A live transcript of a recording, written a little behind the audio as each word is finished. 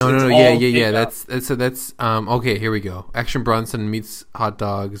no, all yeah. makeup. That's okay. Here we go. Action Bronson meets hot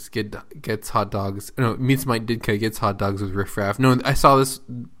dogs. Gets hot dogs. No, meets Mike Ditka. Gets hot dogs with Riff Raff. No, I saw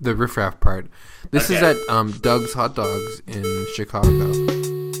the Riff Raff part. This is at Doug's Hot Dogs in Chicago.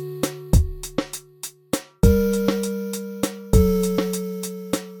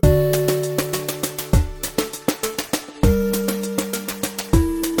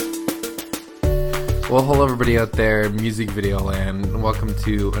 Well, hello everybody out there, Music Video Land, and welcome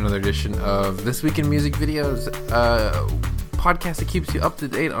to another edition of This Week in Music Videos, podcast that keeps you up to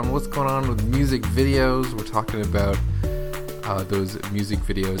date on what's going on with music videos. We're talking about those music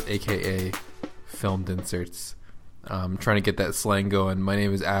videos, aka filmed inserts. Trying to get that slang going. My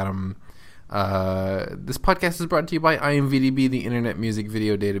name is Adam. This podcast is brought to you by IMVDB, the Internet Music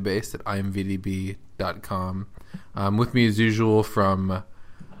Video Database at imvdb.com. With me as usual from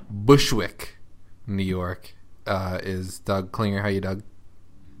Bushwick, New York, is Doug Klinger. How you, Doug?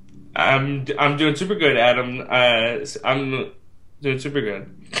 I'm doing super good, Adam. I'm doing super good.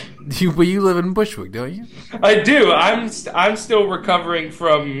 But you live in Bushwick, don't you? I do. I'm still recovering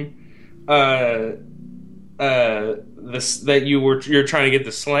from this that you're trying to get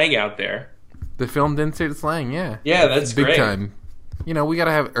the slang out there. The filmed insert slang, yeah. Yeah, that's big great. Time. You know, we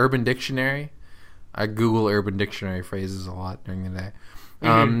gotta have Urban Dictionary. I Google Urban Dictionary phrases a lot during the day.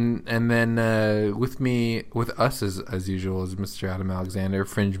 And then with us as usual is Mr. Adam Alexander,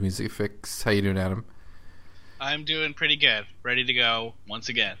 Fringe Music Fix. How you doing, Adam? I'm doing pretty good. Ready to go once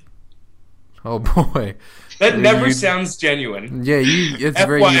again. Oh boy, That never sounds genuine. yeah. It's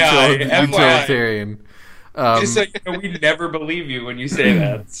very FYI. utilitarian. Just so you know, we never believe you when you say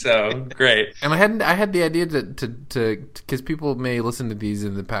that. So great. And I had the idea to because people may listen to these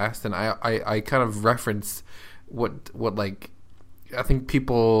in the past, and I kind of reference what like. I think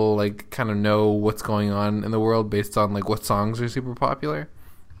people like kind of know what's going on in the world based on like what songs are super popular.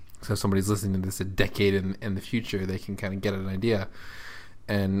 So if somebody's listening to this a decade in the future, they can kind of get an idea.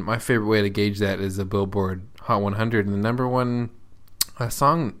 And my favorite way to gauge that is the Billboard Hot 100. And the number one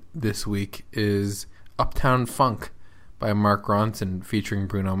song this week is Uptown Funk by Mark Ronson featuring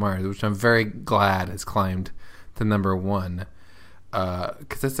Bruno Mars, which I'm very glad has climbed to number one.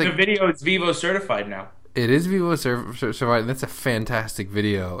 Because it's like The video is Vivo certified now. it is Vivo Survive. That's a fantastic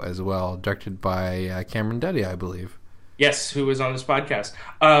video as well, directed by Cameron Duddy, I believe. Yes, who was on this podcast.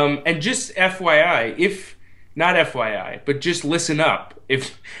 And just FYI, not FYI, but just listen up.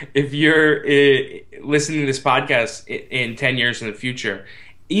 If you're listening to this podcast in 10 years in the future,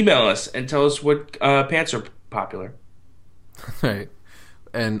 email us and tell us what pants are popular. Right.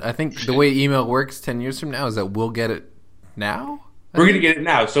 And I think the way email works 10 years from now is that we'll get it now? We're gonna get it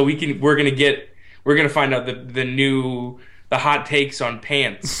now, so we're gonna find out the hot takes on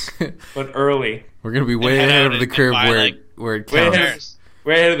pants, but early. We're going to be way ahead of the curve where it counts.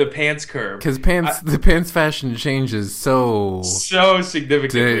 We're ahead of the pants curve. Because the pants fashion changes so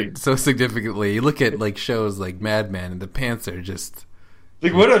significantly. You look at like shows like Mad Men, and the pants are just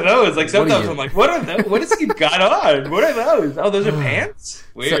like, what are those? Like sometimes I'm like, what are those? What has he got on? What are those? Oh, those are pants.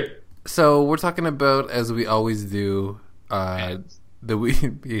 Weird. So we're talking about, as we always do, the week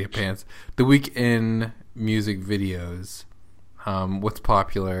in music videos. What's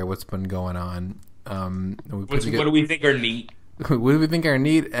popular? What's been going on? What do we think are neat? What do we think are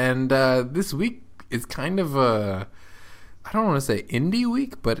neat? And this week is kind of I don't want to say indie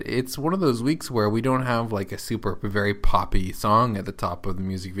week, but it's one of those weeks where we don't have like a very poppy song at the top of the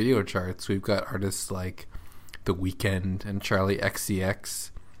music video charts. We've got artists like The Weeknd and Charlie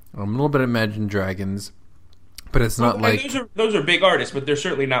XCX, a little bit of Imagine Dragons, but it's not like those are big artists, but they're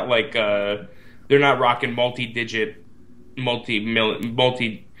certainly not like they're not rocking multi-digit, multi.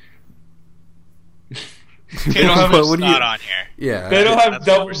 They don't have a slot on here. Yeah, they don't have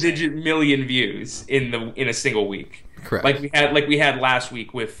double-digit million views in a single week. Correct. Like we had last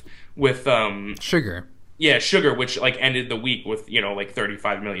week with Sugar. Yeah, Sugar, which like ended the week with like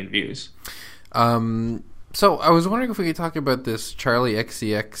 35 million views. So I was wondering if we could talk about this Charlie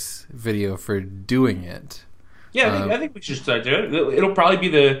XCX video for Doing It. Yeah, I think we should start doing it. It'll probably be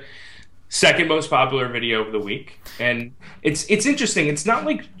the second most popular video of the week, and it's interesting. It's not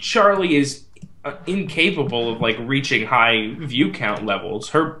like Charlie is incapable of like reaching high view count levels.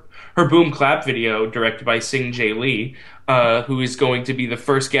 Her Boom Clap video, directed by Sing J Lee, who is going to be the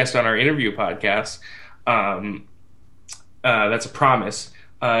first guest on our interview podcast. That's a promise.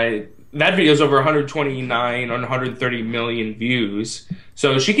 That video is over 129 or 130 million views.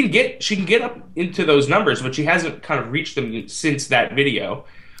 So she can get up into those numbers, but she hasn't kind of reached them since that video.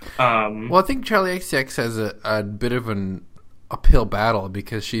 Well, I think Charlie XCX has a bit of an uphill battle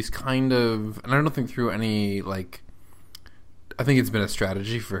because she's kind of, and I don't think through any like I think it's been a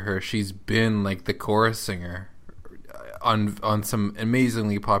strategy for her. She's been like the chorus singer on some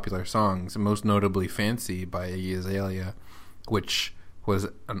amazingly popular songs, most notably "Fancy" by Iggy Azalea, which was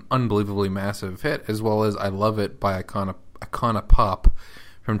an unbelievably massive hit, as well as "I Love It" by Icona Pop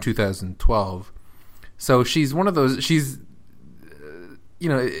from 2012. So she's one of those. She's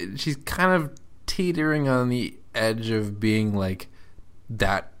she's kind of teetering on the edge of being like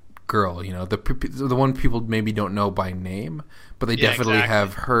that girl, the one people maybe don't know by name, but they definitely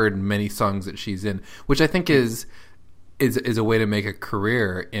have heard many songs that she's in, which I think is a way to make a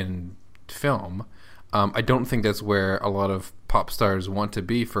career in film. I don't think that's where a lot of pop stars want to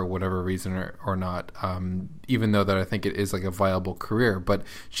be for whatever reason or not, even though that I think it is like a viable career. But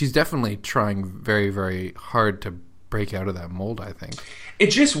she's definitely trying very, very hard to break out of that mold, I think.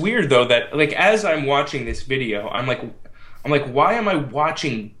 It's just weird, though, that like as I'm watching this video, I'm like, why am I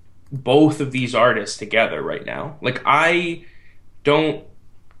watching both of these artists together right now? Like, I don't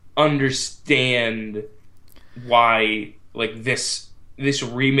understand why like this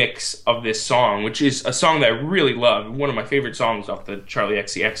remix of this song, which is a song that I really love, one of my favorite songs off the Charlie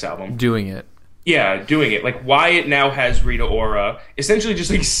XCX album. Doing It. Yeah, Doing It. Like, why it now has Rita Ora. Essentially, just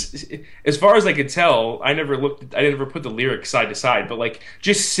like, as far as I could tell, I never put the lyrics side to side, but like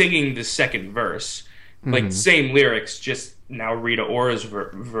just singing the second verse, like same lyrics, just now Rita Ora's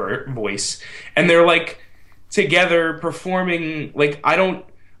voice, and they're like together performing. Like, I don't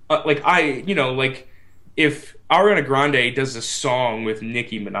like if Ariana Grande does a song with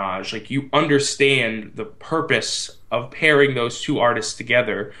Nicki Minaj, like, you understand the purpose of pairing those two artists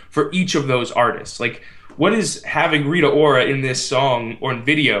together for each of those artists. Like, what is having Rita Ora in this song or in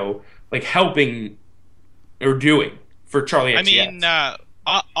video, like, helping or doing for Charlie XCX? I mean,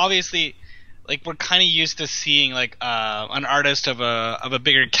 obviously, like, we're kind of used to seeing like an artist of a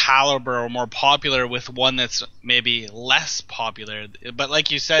bigger caliber or more popular with one that's maybe less popular. But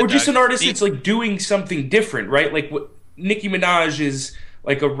like you said, or just an artist that's like doing something different, right? Like, what Nicki Minaj is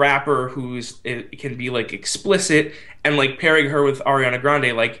like a rapper it can be like explicit, and like pairing her with Ariana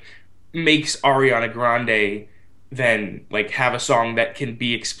Grande like makes Ariana Grande then like have a song that can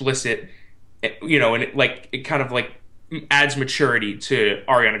be explicit, and it kind of like adds maturity to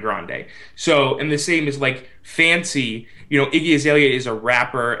Ariana Grande. So, and the same is like Fancy, Iggy Azalea is a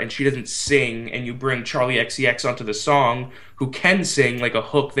rapper and she doesn't sing, and you bring Charlie XCX onto the song, who can sing like a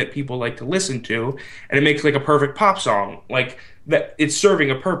hook that people like to listen to, and it makes like a perfect pop song. Like, that it's serving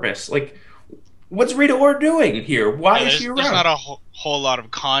a purpose. Like, what's Rita Ora doing here? Why is she around? There's not a whole lot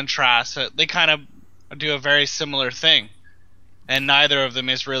of contrast. They kind of do a very similar thing, and neither of them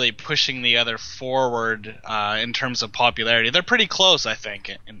is really pushing the other forward in terms of popularity. They're pretty close, I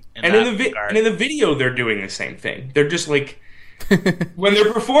think. In the video, they're doing the same thing. They're just like, when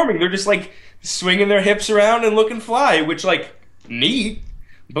they're performing, they're just like swinging their hips around and looking fly, which, like, neat,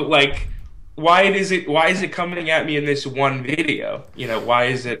 but like, why is it coming at me in this one video? Why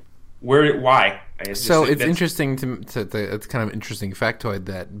is it why? It's interesting it's kind of interesting factoid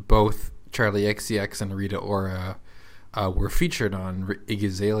that both Charlie XCX and Rita Ora were featured on Iggy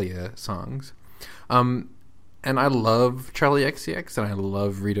Azalea songs. And I love Charlie XCX and I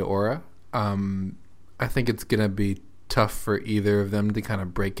love Rita Ora. I think it's going to be tough for either of them to kind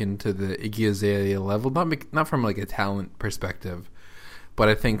of break into the Iggy Azalea level, not from like a talent perspective, but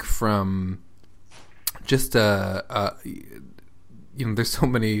I think from just there's so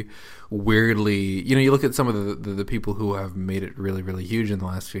many weirdly, you look at some of the people who have made it really, really huge in the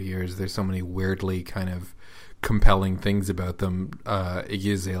last few years. There's so many weirdly kind of compelling things about them.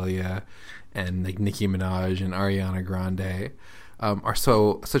 Iggy Azalea and like Nicki Minaj and Ariana Grande are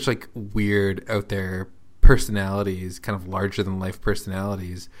such like weird out there personalities, kind of larger than life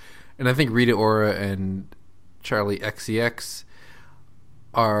personalities. And I think Rita Ora and Charlie XCX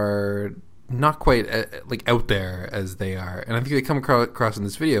are not quite like out there as they are, and I think they come across in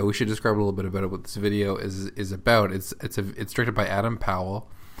this video. We should describe a little bit about what this video is about. It's directed by Adam Powell,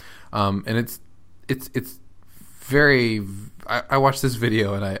 and it's very. I watched this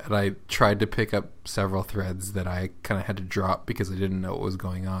video and I tried to pick up several threads that I kind of had to drop because I didn't know what was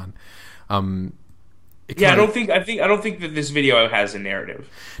going on. I don't think that this video has a narrative.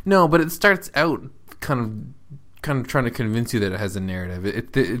 No, but it starts out kind of trying to convince you that it has a narrative.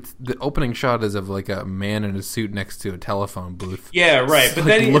 It's the opening shot is of like a man in a suit next to a telephone booth. Yeah, right. But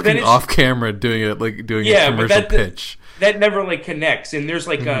like looking off camera, doing a commercial pitch. That never like connects, and there's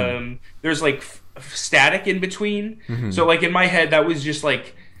like there's like static in between. Mm-hmm. So like in my head, that was just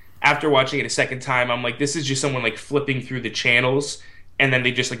like, after watching it a second time, I'm like, this is just someone like flipping through the channels, and then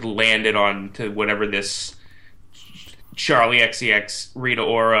they just like landed on to whatever this Charlie XCX Rita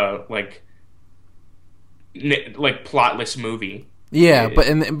Ora like like plotless movie. Yeah, but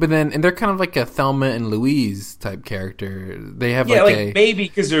then they're kind of like a Thelma and Louise type character. They have Yeah, like like maybe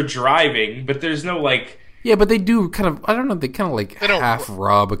because they're driving, but there's no like. yeah, but they do kind of, I don't know, they kind of like They don't- half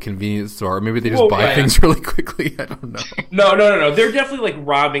rob a convenience store. Or maybe they just Well, buy yeah. things really quickly. I don't know. No. They're definitely like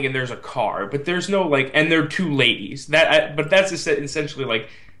robbing, and there's a car, but there's no like, and they're two ladies. But that's essentially like,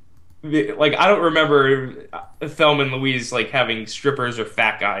 like I don't remember Thelma and Louise like having strippers or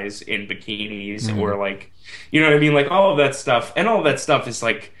fat guys in bikinis or like, you know what I mean? Like all of that stuff, and all of that stuff is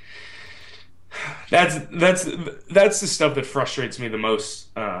like, that's the stuff that frustrates me the most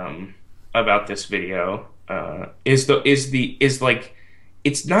about this video. Is like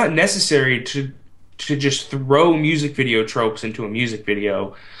it's not necessary to just throw music video tropes into a music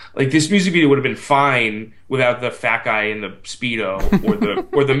video. Like this music video would have been fine without the fat guy in the speedo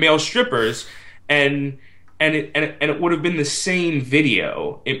or the male strippers, and it would have been the same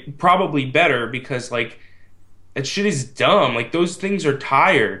video. It probably better because like that shit is dumb. Like those things are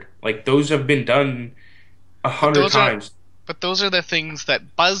tired. Like those have been done 100 those are- times. But those are the things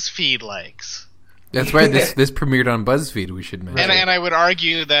that BuzzFeed likes. That's right. This premiered on BuzzFeed. We should mention. And I would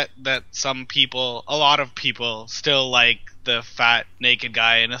argue that some people, a lot of people, still like the fat naked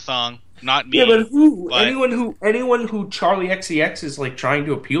guy in a thong. Not me. Yeah, but who? but Anyone who Charlie XCX is like trying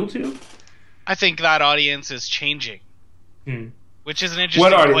to appeal to? I think that audience is changing, which is an interesting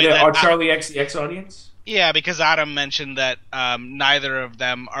What point. audience? that- Our Charlie XCX audience? Yeah, because Adam mentioned that neither of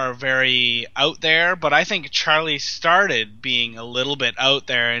them are very out there, but I think Charlie started being a little bit out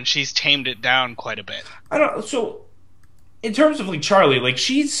there, and she's tamed it down quite a bit. I don't. So, in terms of like Charlie, like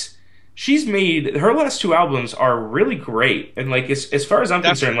she's made her last two albums are really great, and like as far as I'm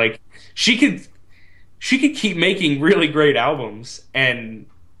concerned, like she could keep making really great albums, and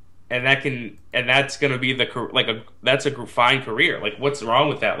that's gonna be that's a fine career. Like, what's wrong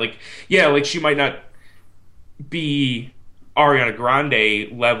with that? Like, yeah, like she might not be Ariana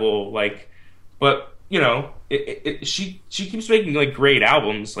Grande level, like, but you know, she keeps making like great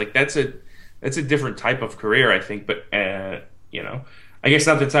albums. Like that's a different type of career, I think. But you know, I guess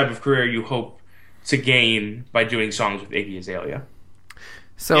not the type of career you hope to gain by doing songs with Iggy Azalea.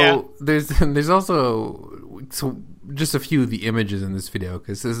 So Yeah. there's also just a few of the images in this video,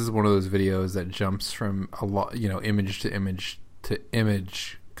 because this is one of those videos that jumps from a lot, image to image to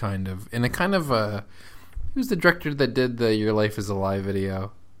image, kind of in a kind of who's the director that did the Your Life Is a Lie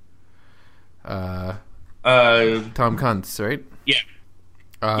video? Tom Kuntz, right? Yeah.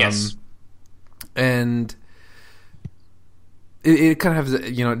 Yes. And it kind of has,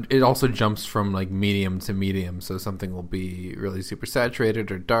 it also jumps from like medium to medium. So something will be really super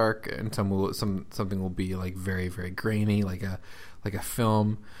saturated or dark, and something will be like very, very grainy, like a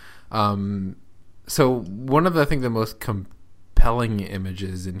film. So one of the, I think, the most compelling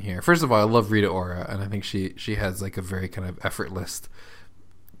images in here. First of all, I love Rita Ora, and I think she has like a very kind of effortless,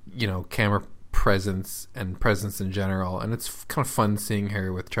 camera presence and presence in general, and it's kind of fun seeing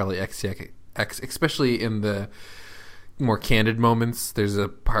her with Charlie XCX, especially in the more candid moments. There's a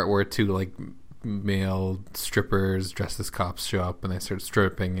part where two like male strippers dressed as cops show up and they start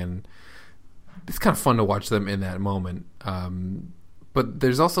stripping, and it's kind of fun to watch them in that moment. But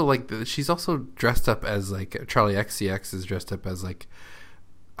there's also like she's also dressed up as like Charlie XCX is dressed up as like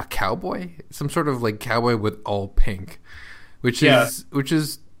a cowboy, some sort of like cowboy with all pink, which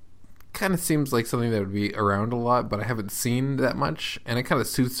is kind of seems like something that would be around a lot, but I haven't seen that much, and it kind of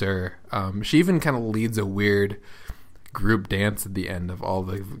suits her. She even kind of leads a weird group dance at the end of all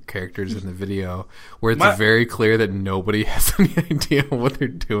the characters in the video, where it's very clear that nobody has any idea what they're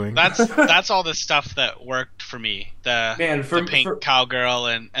doing. That's all the stuff that worked for me. The pink cowgirl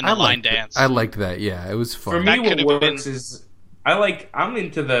and the line dance. I liked that. Yeah, it was fun. For me, what works is I'm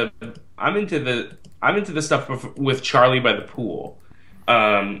into the stuff with Charlie by the pool.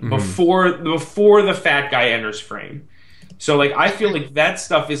 Before the fat guy enters frame. So like I feel like that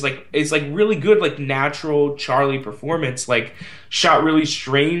stuff is like really good, like natural Charlie performance, like shot really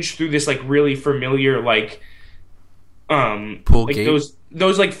strange through this like really familiar like pool like gate.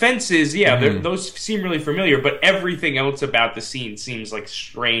 those like fences, those seem really familiar, but everything else about the scene seems like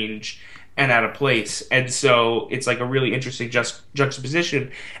strange and out of place, and so it's like a really interesting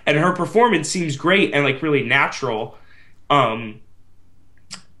juxtaposition, and her performance seems great and like really natural.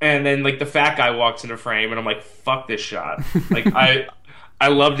 And then like the fat guy walks into frame, and I'm like, "Fuck this shot!" Like I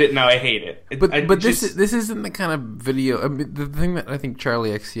loved it, now I hate it. But this isn't the kind of video. I mean, the thing that I think Charlie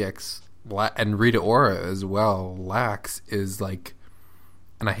XCX and Rita Ora as well lacks is like,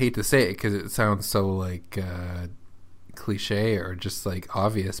 and I hate to say it because it sounds so like cliche or just like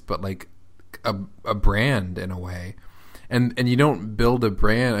obvious, but like a brand in a way. and you don't build a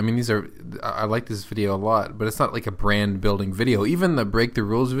brand. I mean, I like this video a lot, but it's not like a brand building video. Even the Break the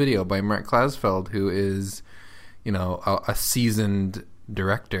Rules video by Mark Klasfeld, who is, you know, a seasoned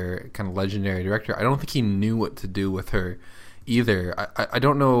director, kind of legendary director, I don't think he knew what to do with her either. I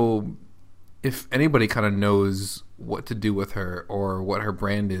don't know if anybody kind of knows what to do with her or what her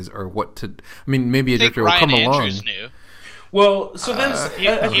brand is or what to. I mean, maybe a director will come along. Knew. Well, so then I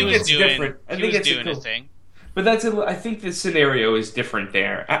think was it's doing, different. I he think was it's doing cool. a thing. But I think the scenario is different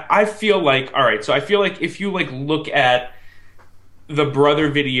there. I feel like, all right, so I feel like if you like look at the brother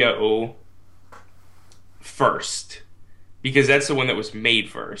video first, because that's the one that was made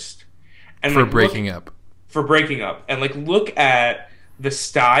first, and for like, breaking up, and like look at the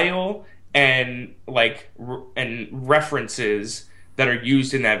style and like and references that are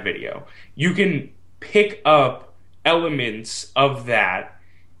used in that video, you can pick up elements of that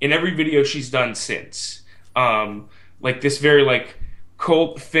in every video she's done since. Like this very like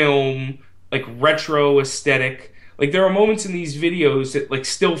cult film, like retro aesthetic. Like there are moments in these videos that like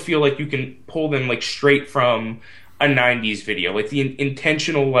still feel like you can pull them like straight from a 90s video. Like the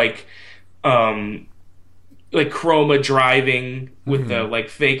intentional like chroma driving with the like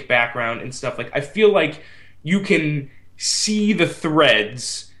fake background and stuff. Like I feel like you can see the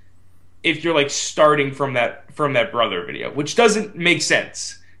threads if you're like starting from that brother video, which doesn't make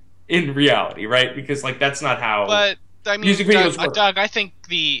sense in reality, right? Because like that's not how. But I mean, music videos work. Doug, I think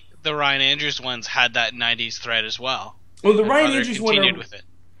the Ryan Andrews ones had that '90s thread as well. Well, the Ryan Andrews one continued with it.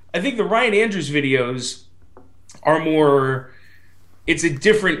 I think the Ryan Andrews videos are more. It's a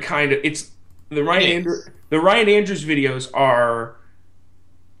different kind of. It's the Ryan Andrews videos are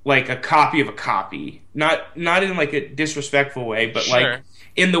like a copy of a copy, not in like a disrespectful way, but Sure. like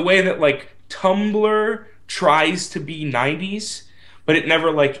in the way that like Tumblr tries to be 90s, but it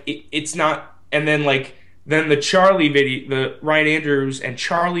never like it's not. And then like the Charlie video, the Ryan Andrews and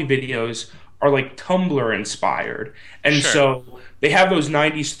Charlie videos are like Tumblr inspired, and Sure. so they have those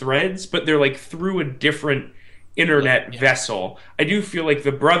 90s threads, but they're like through a different internet vessel. I do feel like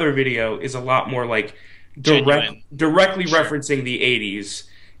the brother video is a lot more like directly Sure. referencing the 80s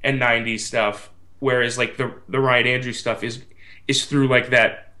and 90s stuff, whereas like the Ryan Andrews stuff is through like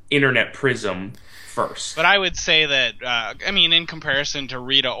that internet prism first. But I would say that, I mean, in comparison to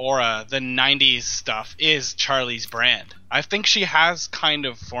Rita Ora, the 90s stuff is Charlie's brand. I think she has kind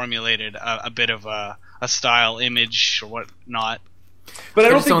of formulated a bit of a style, image, or whatnot. But I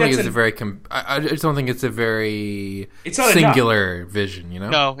just don't don't think think that's it's a very. I just don't think it's a very It's not singular vision. You know.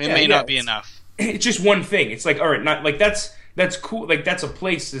 No, it may not be enough. It's just one thing. It's like, all right, not like that's cool. Like that's a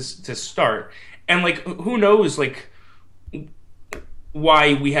place to start. And like, who knows, like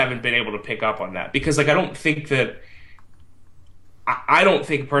why we haven't been able to pick up on that? Because like, I don't think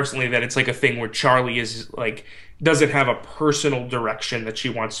personally that it's like a thing where Charlie is like doesn't have a personal direction that she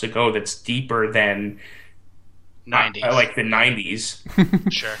wants to go that's deeper than 90s. like the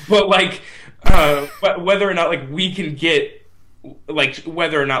 90s. Sure. But like, whether or not like we can get like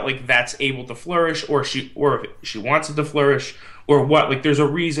whether or not like that's able to flourish, or if she wants it to flourish, or what, like there's a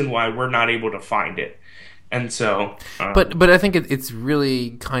reason why we're not able to find it. And so But I think it's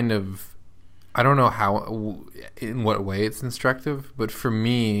really kind of, I don't know how, in what way it's instructive, but for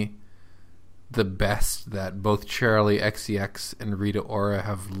me, the best that both Charli XCX and Rita Ora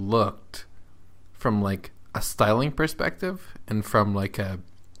have looked from like a styling perspective and from like a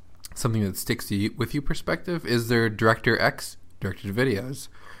something that sticks with you perspective is their Director X directed videos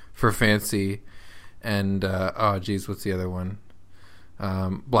for Fancy and what's the other one?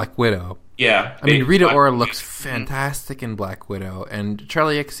 Black Widow. yeah, I mean, Rita Ora looks fantastic in Black Widow, and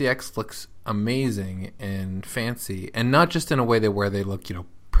Charli XCX looks amazing in Fancy, and not just in a way where they look,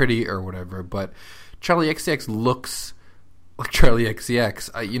 pretty or whatever, but Charli XCX looks like Charli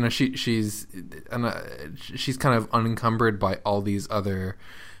XCX. She's kind of unencumbered by all these other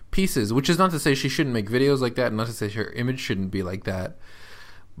pieces, which is not to say she shouldn't make videos like that, not to say her image shouldn't be like that,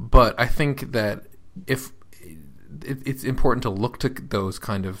 but I think that if it's important to look to those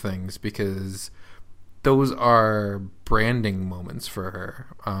kind of things because those are branding moments for her.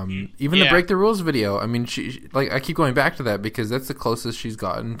 Even the Break the Rules video, I mean, she like, I keep going back to that because that's the closest she's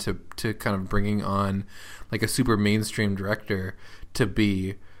gotten to kind of bringing on like a super mainstream director to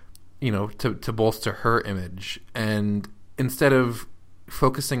be, to bolster her image. And instead of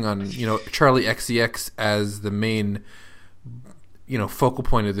focusing on, Charli XCX as the main, focal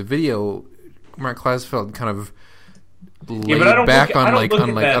point of the video, Mark Klasfeld kind of laid back on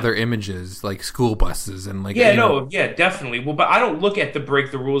other images like school buses and like definitely. Well, but I don't look at the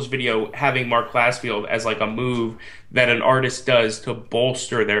Break the Rules video having Mark Klasfeld as like a move that an artist does to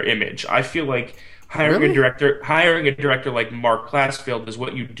bolster their image. I feel like Really? hiring a director like Mark Glassfield is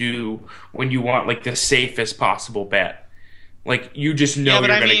what you do when you want like the safest possible bet. Like you just Yeah, know but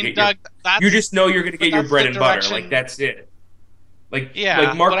you're I gonna mean, get Doug, you just know you're gonna get your that's bread the and butter. Like direction. that's it. Like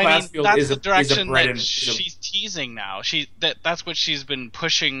Yeah, Mark but I mean, Glassfield that's the is a direction bread that and is a she's teasing now. That's what she's been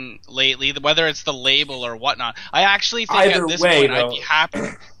pushing lately, whether it's the label or whatnot. I actually think either at this way point I'd be though. happy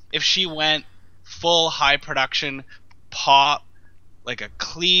if she went full high production pop, like a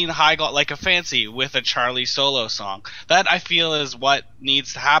clean like a fancy with a Charlie solo song. That I feel is what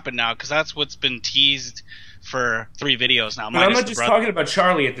needs to happen now, because that's what's been teased for 3 videos now. But I'm Minus not the just brother. talking about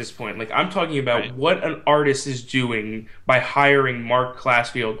Charlie at this point. Like I'm talking about Right. what an artist is doing by hiring Mark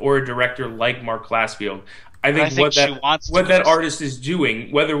Glassfield or a director like Mark Glassfield. I But I think think she wants to what go. that artist is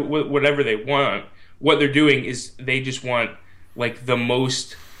doing, whatever they want, what they're doing is they just want like the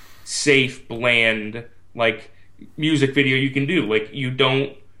most safe, bland like music video you can do. Like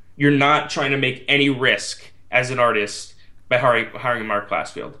you're not trying to make any risk as an artist by hiring Mark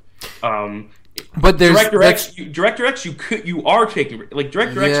Glassfield. Um, But Director X, you are taking like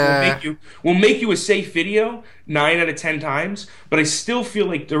Director X Yeah. will make you a safe video 9 out of 10 times. But I still feel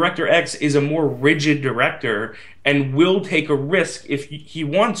like Director X is a more rigid director and will take a risk if he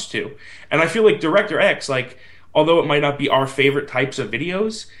wants to. And I feel like Director X, like although it might not be our favorite types of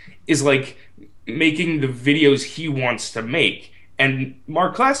videos, is like making the videos he wants to make. And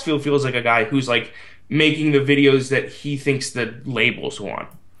Mark Glassfield feels like a guy who's like making the videos that he thinks the labels want.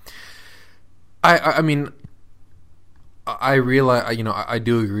 I mean, I realize, I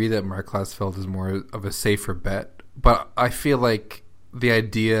do agree that Mark Glassfeld is more of a safer bet, but I feel like the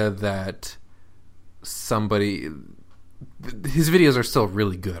idea that his videos are still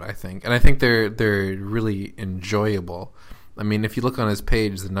really good, I think, and I think they're really enjoyable. I mean, if you look on his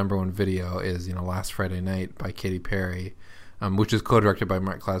page, the #1 video is Last Friday Night by Katy Perry, which is co-directed by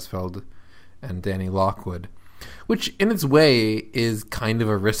Mark Glassfeld and Danny Lockwood, which in its way is kind of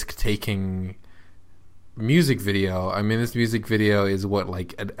a risk-taking music video. I mean, this music video is what,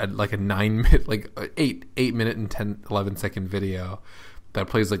 like a 9 minute, like 8 minute and 10-11 second video that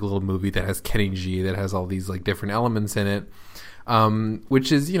plays like a little movie that has Kenny G, that has all these like different elements in it,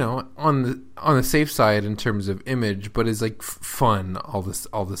 which is on the safe side in terms of image, but is like fun all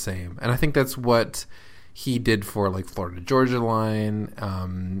the same. And I think that's what he did for like Florida Georgia Line,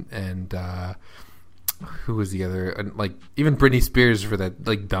 and who was the other? And like even Britney Spears for that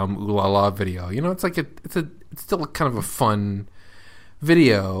like dumb Ooh La La video. It's like it's still kind of a fun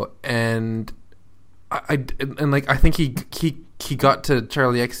video, and I think he got to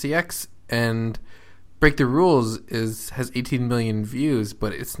Charlie XCX, and Break the Rules has 18 million views,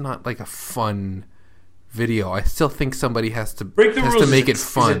 but it's not like a fun video. I still think somebody has to make it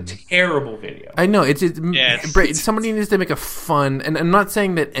fun. It's a terrible video. I know it's somebody needs to make a fun, and I'm not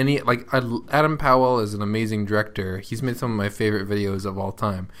saying that Adam Powell is an amazing director. He's made some of my favorite videos of all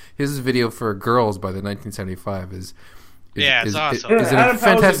time. His video for Girls by the 1975 is awesome. Is a Adam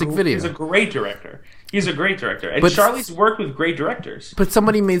fantastic Powell's video. He's a great director. He's a great director, and But- Charlie's worked with great directors. But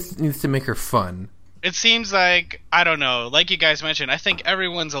somebody needs to make her fun. It seems like, I don't know, like you guys mentioned, I think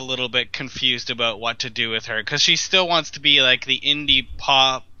everyone's a little bit confused about what to do with her, because she still wants to be like the indie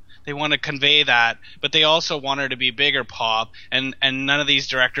pop. They want to convey that, but they also want her to be bigger pop, and none of these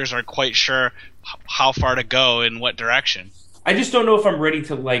directors are quite sure how far to go in what direction. I just don't know if I'm ready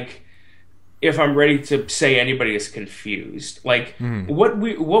to say anybody is confused. Like what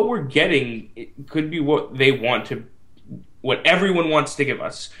we're getting could be what they want to, what everyone wants to give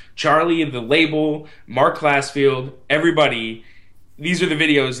us. Charlie, the label, Mark Glassfield, everybody. These are the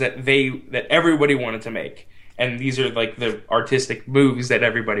videos that everybody wanted to make, and these are like the artistic moves that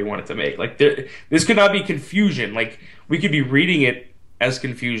everybody wanted to make. Like this could not be confusion. Like we could be reading it as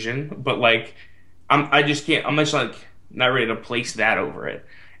confusion, but like I just can't. I'm just like not ready to place that over it.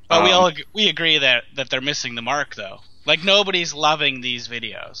 But we agree that they're missing the mark, though. Like, nobody's loving these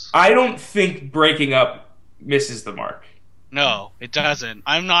videos. I don't think Breaking Up misses the mark. No, it doesn't.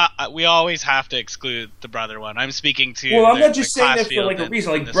 I'm not. We always have to exclude the brother one. I'm speaking to. Well, I'm the- not just the saying that for Glassfield like a and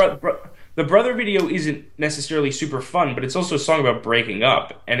reason. Like this one. the brother video isn't necessarily super fun, but it's also a song about breaking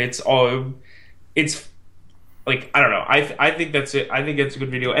up, and it's like I don't know. I think that's it. I think it's a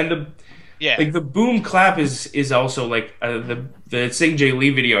good video, and Yeah. like the boom clap is also like the Sing J Lee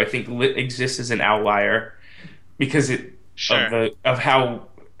video. I think exists as an outlier because Sure. of how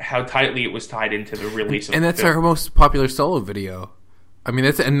tightly it was tied into the release of And the that's film. her most popular solo video. I mean,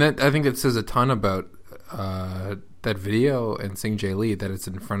 I think that says a ton about that video and Sing J Lee, that it's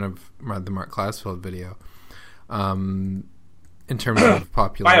in front of the Mark Glassfeld video, in terms of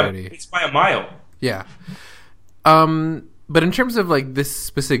popularity. It's by a mile. Yeah. But in terms of like this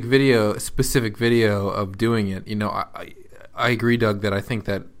specific video of doing it, you know, I agree, Doug, that I think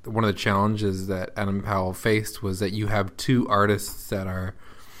that one of the challenges that Adam Powell faced was that you have two artists that are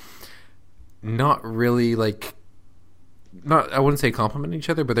not really like, not, I wouldn't say complement each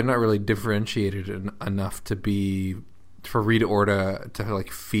other, but they're not really differentiated enough to be, for Rita Ora to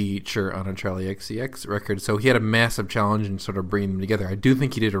like feature on a Charlie XCX record. So he had a massive challenge in sort of bringing them together. I do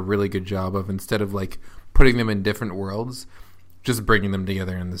think he did a really good job of, instead of like putting them in different worlds, just bringing them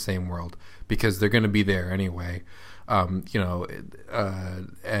together in the same world, because they're going to be there anyway. You know,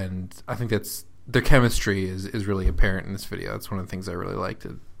 and I think that's, their chemistry is really apparent in this video. That's one of the things I really liked.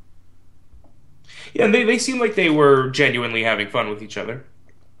 Yeah, and they seem like they were genuinely having fun with each other.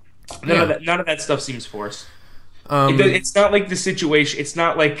 None of that stuff seems forced. It's not like the situation. It's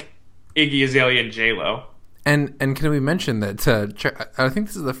not like Iggy Azalea and J-Lo. And can we mention that I think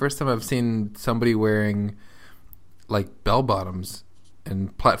this is the first time I've seen somebody wearing like bell bottoms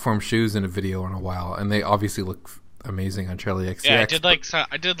and platform shoes in a video in a while, and they obviously look amazing on Charlie XCX. Yeah,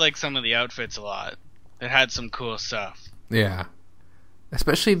 I did like some of the outfits a lot. It had some cool stuff. Yeah,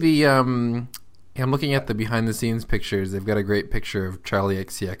 especially the I'm looking at the behind the scenes pictures. They've got a great picture of Charlie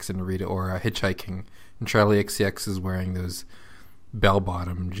XCX and Rita Ora hitchhiking, and Charlie XCX is wearing those bell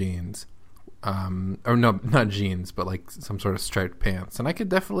bottom jeans. Or no, not jeans, but like some sort of striped pants. And I'd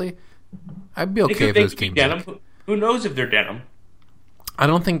be okay if those came back. Who knows if they're denim? I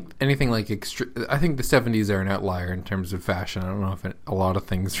don't think anything like I think the 70s are an outlier in terms of fashion. I don't know if a lot of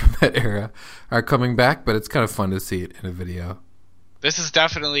things from that era are coming back, but it's kind of fun to see it in a video. This is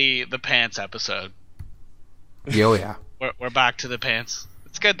definitely the pants episode. Oh yeah. We're back to the pants.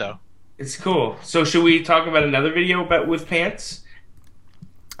 It's good though. It's cool. So should we talk about another video with pants?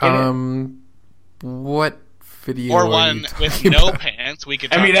 What video? Or one with no pants. We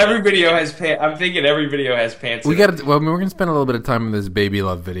could. I mean, every video has pants. I'm thinking every video has pants. We got. Well, we're gonna spend a little bit of time on this Baby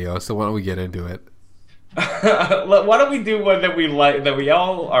Love video. So why don't we get into it? Why don't we do one that we like? That we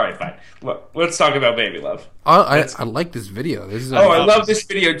all. All right, fine. Let's talk about Baby Love. I like this video. I love this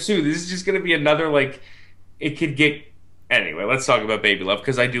video too. This is just gonna be another like. It could get. Anyway, let's talk about Baby Love,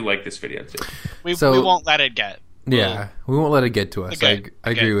 because I do like this video too. We won't let it get. Yeah, we won't let it get to us. I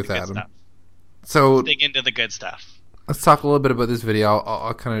agree with Adam. So let's dig into the good stuff. Let's talk a little bit about this video.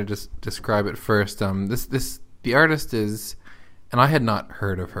 I'll kind of just describe it first. The artist is, and I had not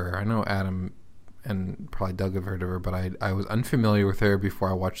heard of her. I know Adam and probably Doug have heard of her, but I was unfamiliar with her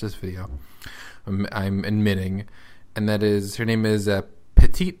before I watched this video. I'm admitting, and that is, her name is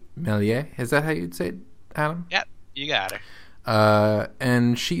Petite Melier. Is that how you'd say it, Adam? Yep, you got her.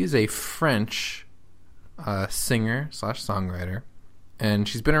 And she is a French singer/songwriter, and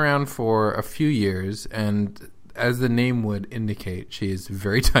she's been around for a few years, and as the name would indicate, she is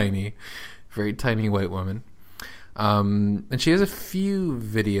very tiny white woman. And she has a few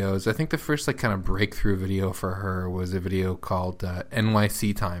videos. I think the first like kind of breakthrough video for her was a video called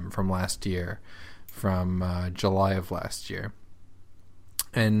NYC Time from last year, from July of last year.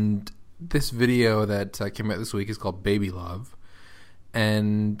 And this video that came out this week is called Baby Love,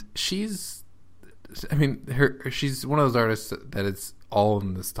 and she's one of those artists that it's all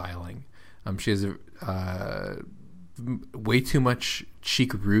in the styling. She has way too much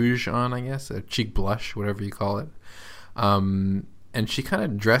cheek rouge on, I guess, a cheek blush, whatever you call it. And she kind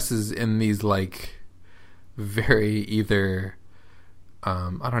of dresses in these like very either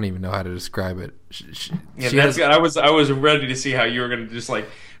I don't even know how to describe it. I was ready to see how you were going to just like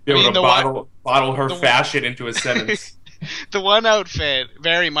be able to bottle her fashion into a sentence. The one outfit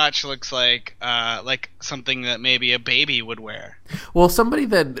very much looks like something that maybe a baby would wear. Well, somebody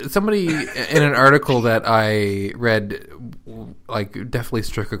in an article that I read, like, definitely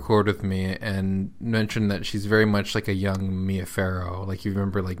struck a chord with me and mentioned that she's very much like a young Mia Farrow. Like, you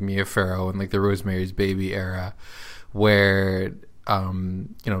remember like Mia Farrow and like the Rosemary's Baby era, where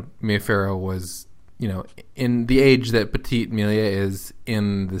Mia Farrow was, in the age that Petite Melier is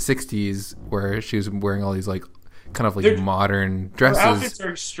in the 60s, where she was wearing all these like kind of like modern dresses. Her outfits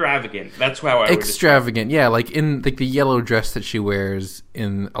are extravagant. That's how I would extravagant. Yeah, like in like the yellow dress that she wears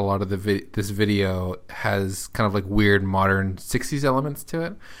in a lot of this video has kind of like weird modern 60s elements to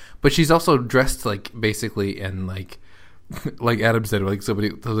it. But she's also dressed like basically in like Adam said, like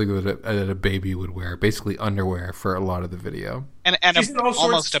something that a baby would wear, basically underwear for a lot of the video. And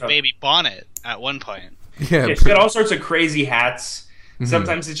almost a baby bonnet at one point. Yeah, she's got all sorts of crazy hats. Mm-hmm.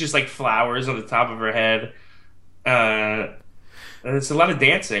 Sometimes it's just like flowers on the top of her head. It's a lot of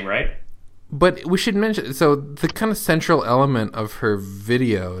dancing, right? But we should mention, so the kind of central element of her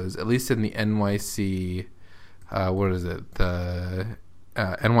videos, at least in the NYC, the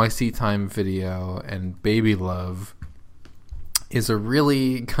NYC Time video and Baby Love, is a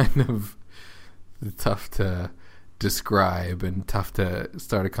really kind of tough to describe and tough to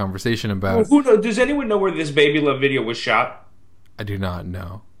start a conversation about. Well, does anyone know where this Baby Love video was shot? I do not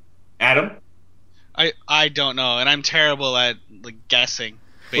know. Adam? I don't know, and I'm terrible at guessing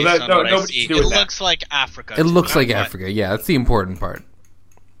based Well, on no, what I nobody's see. It doing that. looks like Africa. It to looks me, like but- Africa. Yeah, that's the important part.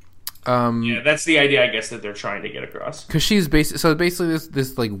 Yeah, that's the idea, I guess, that they're trying to get across. Because she's basically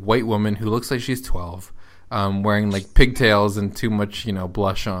this like white woman who looks like she's 12, wearing like pigtails and too much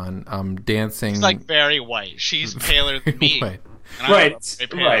blush on, dancing. She's like very white. She's paler than me. Right. And I'm Right, very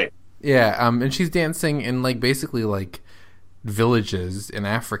pale. right. Yeah, and she's dancing in like basically like villages in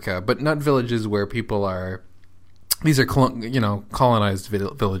Africa, but not villages where people are. These are colonized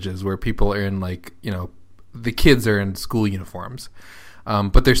villages where people are in like the kids are in school uniforms,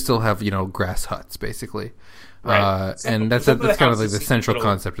 but they still have grass huts basically, Right. and that's Some of the kind of like houses the seem central little-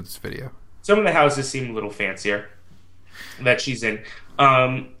 concept of this video. Some of the houses seem a little fancier that she's in.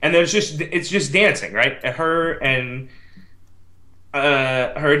 And it's just dancing, right? Her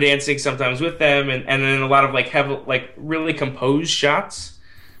dancing sometimes with them, and then a lot of really composed shots,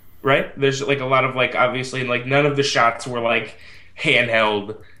 right? There's like a lot of obviously none of the shots were like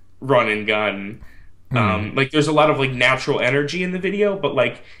handheld run and gun. There's a lot of natural energy in the video,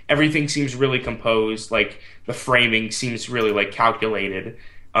 but everything seems really composed. Like the framing seems really calculated.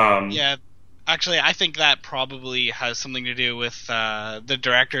 Yeah, actually, I think that probably has something to do with the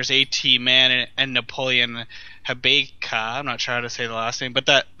directors A.T. Mann and Napoleon Habeka. I'm not sure how to say the last name, but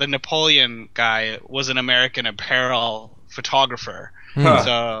the Napoleon guy was an American apparel photographer. Huh.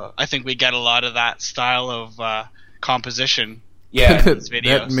 So I think we get a lot of that style of composition. Yeah, These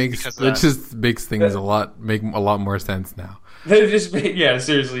videos that just makes things make a lot more sense now. they just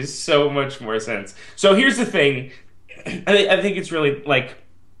seriously so much more sense. So here's the thing, I think it's really I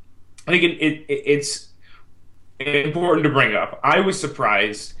think it's important to bring up. I was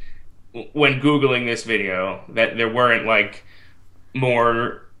surprised when Googling this video that there weren't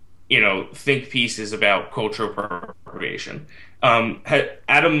more think pieces about cultural appropriation. Have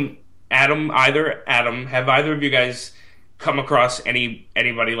either of you guys come across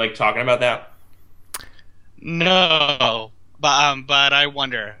anybody talking about that? No, but I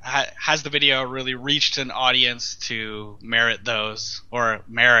wonder, has the video really reached an audience to merit those? Or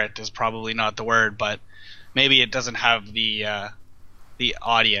merit is probably not the word, but maybe it doesn't have the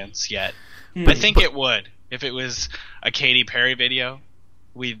audience yet. I think it would. If it was a Katy Perry video,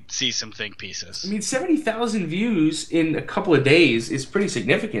 we'd see some think pieces. I mean, 70,000 views in a couple of days is pretty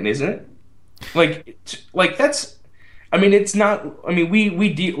significant, isn't it? That's. I mean, it's not. I mean,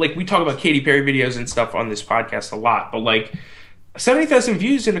 we talk about Katy Perry videos and stuff on this podcast a lot, but 70,000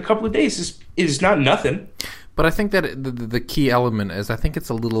 views in a couple of days is not nothing. But I think that the key element is I think it's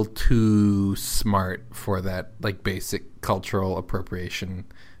a little too smart for that basic cultural appropriation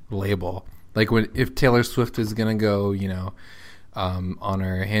label. If Taylor Swift is gonna go, on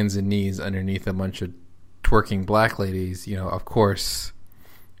her hands and knees underneath a bunch of twerking black ladies, of course,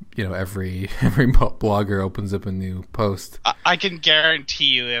 every blogger opens up a new post. I can guarantee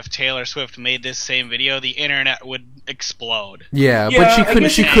you, if Taylor Swift made this same video, the internet would explode. Yeah, Yeah, but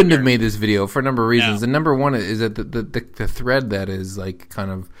she couldn't have anger. made this video for a number of reasons. No. And number one is that the thread that is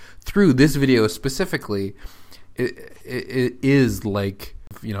kind of through this video specifically, it is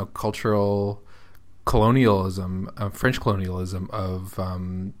cultural colonialism, French colonialism of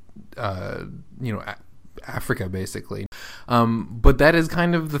Africa basically. But that is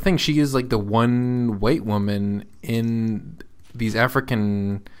kind of the thing. She is the one white woman in these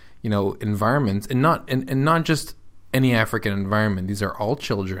African, environments, and not just any African environment. These are all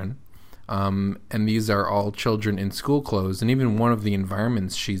children, and these are all children in school clothes. And even one of the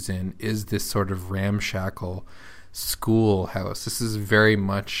environments she's in is this sort of ramshackle schoolhouse. This is very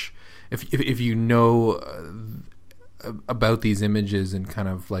much, if you know about these images and kind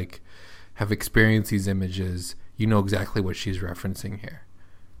of have experienced these images, you know exactly what she's referencing here.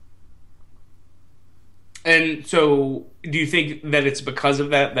 And so, do you think that it's because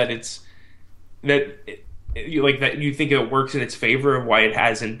of that you think it works in its favor of why it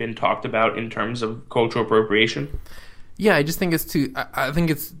hasn't been talked about in terms of cultural appropriation? Yeah, I just think I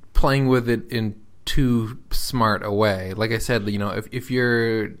think it's playing with it in too smart a way. Like I said, if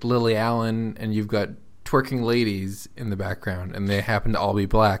you're Lily Allen and you've got twerking ladies in the background and they happen to all be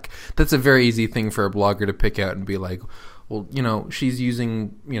black, that's a very easy thing for a blogger to pick out and be like, well, she's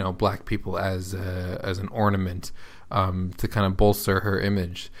using black people as an ornament to kind of bolster her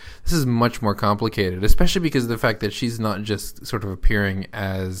image. This is much more complicated, especially because of the fact that she's not just sort of appearing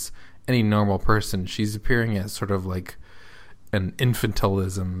as any normal person. She's appearing as sort of an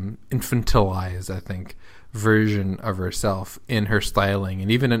infantilized, I think, version of herself in her styling and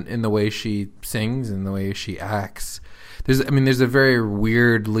even in the way she sings and the way she acts. There's a very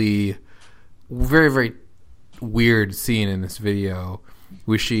very weird scene in this video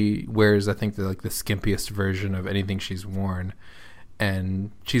where she wears, I think, the skimpiest version of anything she's worn,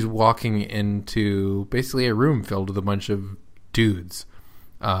 and she's walking into basically a room filled with a bunch of dudes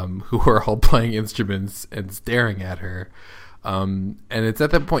who are all playing instruments and staring at her. And it's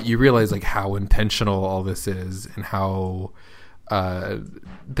at that point you realize like how intentional all this is and how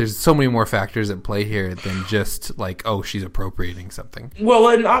there's so many more factors at play here than just like, oh, she's appropriating something. Well,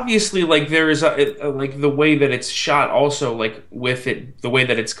 and obviously, like, there is like the way that it's shot also, like, with it, the way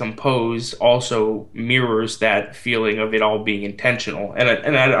that it's composed also mirrors that feeling of it all being intentional, and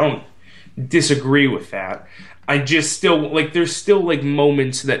I don't disagree with that. I just still like there's still like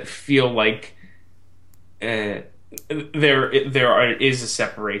moments that feel like there is a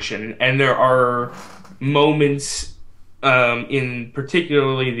separation, and there are moments in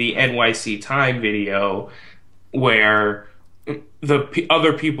particularly the NYC Time video where the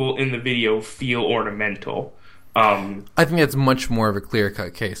other people in the video feel ornamental. I think that's much more of a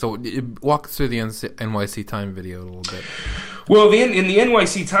clear-cut case. So walk us through the NYC Time video a little bit. Well, in the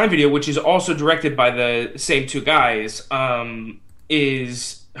NYC Time video, which is also directed by the same two guys,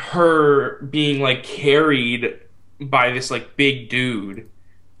 is her being like carried by this like big dude,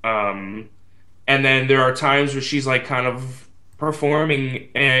 and then there are times where she's like kind of performing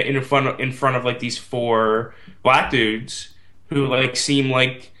in front of like these four black dudes who like seem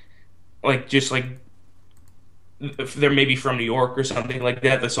like just like they're maybe from New York or something like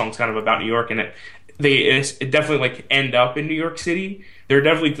that. The song's kind of about New York, and it definitely like end up in New York City. There are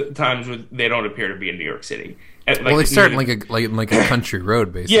definitely times where they don't appear to be in New York City. Well, they start like a country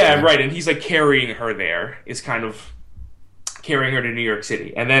road, basically. Yeah, right. And he's like carrying her there. Is kind of carrying her to New York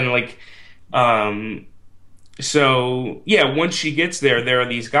City, and then like, so yeah, once she gets there are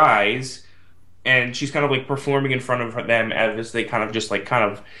these guys, and she's kind of like performing in front of them as they kind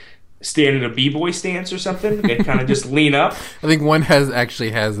of stand in a b-boy stance or something. They kind of just lean up. I think one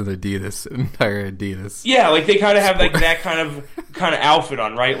actually has an entire Adidas. Yeah, like they kind of have like that kind of outfit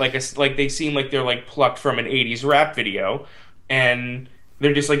on, right? Like they seem like they're like plucked from an 80s rap video, and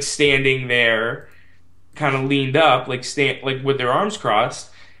they're just like standing there, kind of leaned up, like with their arms crossed,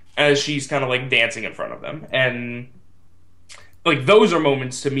 as she's kind of like dancing in front of them. And like those are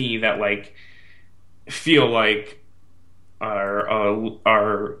moments to me that like feel like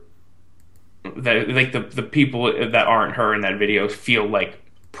are that like the people that aren't her in that video feel like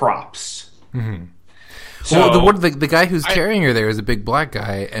props. Mm-hmm. So well, the guy who's carrying her there is a big black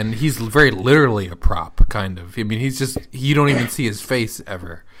guy, and he's very literally a prop, kind of. I mean, he's just, you don't even see his face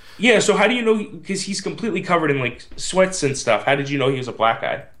ever. Yeah, so how do you know? Because he's completely covered in like sweats and stuff. How did you know he was a black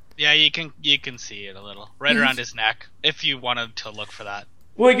guy? Yeah, you can see it a little right around his neck if you wanted to look for that.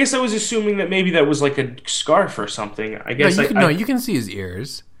 Well, I guess I was assuming that maybe that was like a scarf or something. I guess you can see his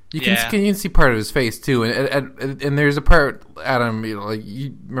ears. You can see part of his face too, and there's a part, Adam, like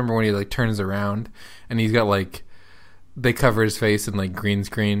you remember when he like turns around and he's got like they cover his face in like green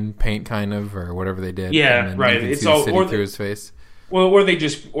screen paint kind of or whatever they did. Yeah, and right. It's all through his face. Well, or they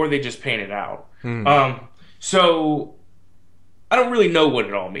just paint it out. So I don't really know what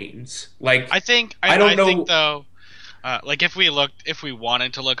it all means. Like I think though, like if we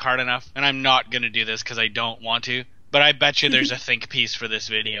wanted to look hard enough, and I'm not gonna do this because I don't want to. But I bet you there's a think piece for this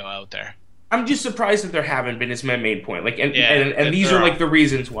video out there. I'm just surprised that there haven't been. Is my main point. Like, and these are like the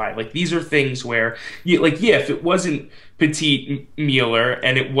reasons why. Like, these are things where, if it wasn't Petite Mueller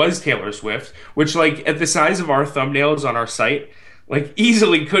and it was Taylor Swift, which like at the size of our thumbnails on our site, like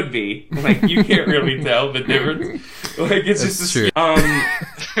easily could be. Like, you can't really tell the difference. Like, it's That's just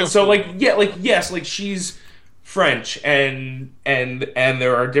true. So like yes, like she's French and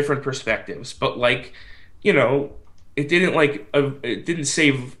there are different perspectives, but like it didn't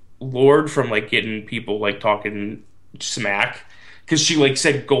save Lorde from like getting people like talking smack because she like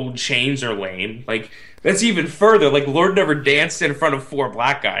said gold chains are lame. Like that's even further. Like Lorde never danced in front of four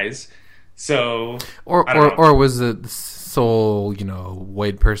black guys, so or was the sole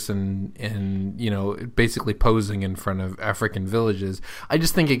white person in basically posing in front of African villages. I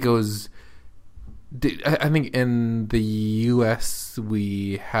just think it goes. I think in the U.S.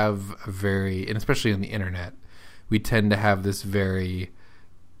 we have and especially on the internet, we tend to have this very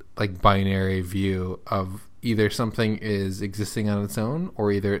like binary view of either something is existing on its own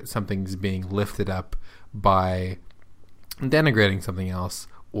or either something's being lifted up by denigrating something else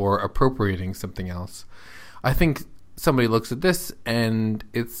or appropriating something else. I think somebody looks at this and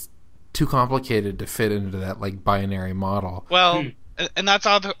it's too complicated to fit into that like binary model. Well, and that's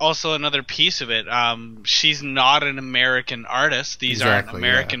also another piece of it. She's not an American artist. These aren't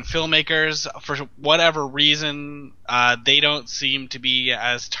American filmmakers. For whatever reason, they don't seem to be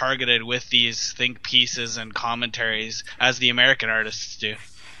as targeted with these think pieces and commentaries as the American artists do.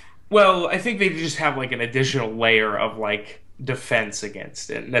 Well, I think they just have like an additional layer of like defense against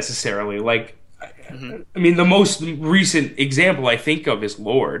it necessarily. Like, I mean, the most recent example I think of is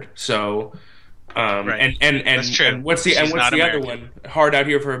Lorde. So, right. and That's true. and what's the other one? Hard Out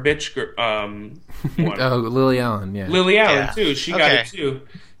Here for a Bitch. One. Oh, Lily Allen. Yeah, Lily Allen too. She got it too.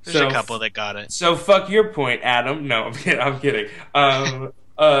 There's a couple that got it. So fuck your point, Adam. No, I'm kidding.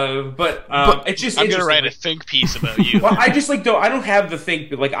 But it's just I'm gonna write a think piece about you. Well, I just like I don't have the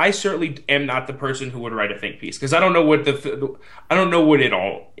think. Like, I certainly am not the person who would write a think piece because I don't know what I don't know what it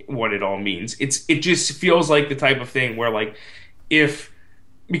all means. It just feels like the type of thing where like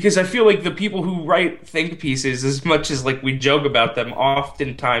because I feel like the people who write think pieces, as much as like we joke about them,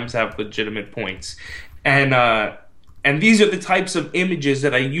 oftentimes have legitimate points, and these are the types of images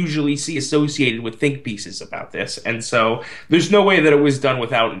that I usually see associated with think pieces about this. And so there's no way that it was done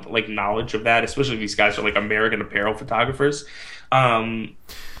without like knowledge of that, especially if these guys are like American Apparel photographers. But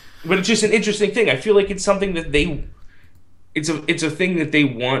it's just an interesting thing. I feel like it's something that it's a thing that they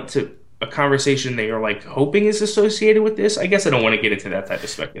want to, a conversation they are like hoping is associated with this. I guess I don't want to get into that type of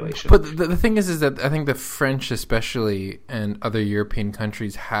speculation. But the thing is that I think the French especially and other European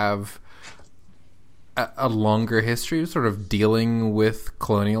countries have a longer history of sort of dealing with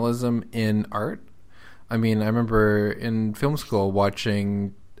colonialism in art. I mean, I remember in film school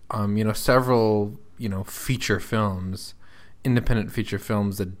watching, several, feature films, independent feature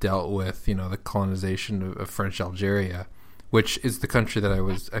films that dealt with, the colonization of French Algeria, which is the country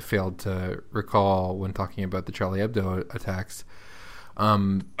that I failed to recall when talking about the Charlie Hebdo attacks.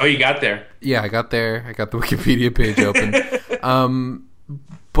 Oh, you got there? Yeah, I got there. I got the Wikipedia page open.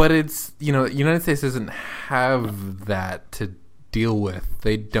 But it's, United States doesn't have that to deal with.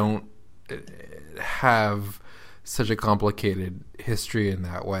 They don't have such a complicated history in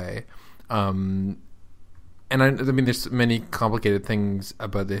that way. And I mean, there's many complicated things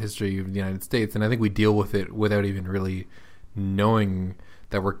about the history of the United States, and I think we deal with it without even really knowing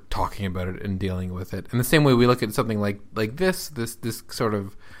that we're talking about it and dealing with it. In the same way we look at something like this sort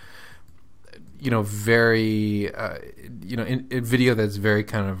of, very, in video that's very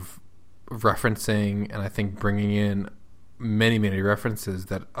kind of referencing and I think bringing in many, many references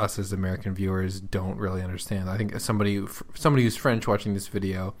that us as American viewers don't really understand. I think somebody who's French watching this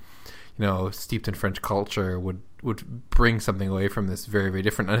video, steeped in French culture would bring something away from this very, very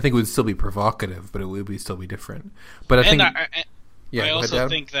different. And I think it would still be provocative, but it would still be different. But I also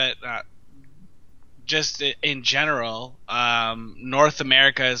think that just in general, North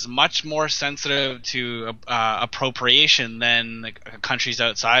America is much more sensitive to appropriation than countries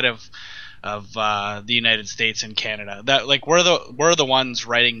outside of the United States and Canada. That we're the ones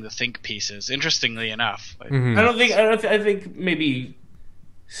writing the think pieces. Interestingly enough, mm-hmm. I think maybe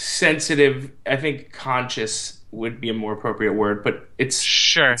sensitive. I think conscious would be a more appropriate word, but it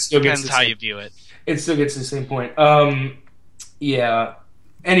depends how you view it. It still gets to the same point. Yeah.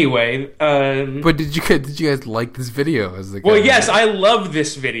 Anyway, but did you guys like this video? Yes, I love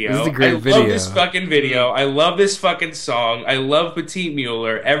this video. This is a great video. I love this fucking video. I love this fucking song. I love Petite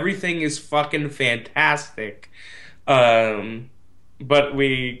Muller. Everything is fucking fantastic. But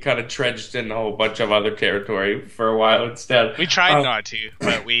we kind of trudged in a whole bunch of other territory for a while instead. We tried not to,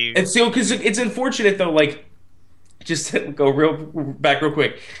 but we. And so, because it's unfortunate though, like, just to go real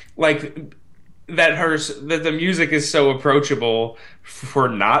quick, like. That the music is so approachable for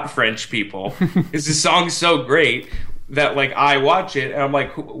not French people. Is the song so great that like I watch it and I'm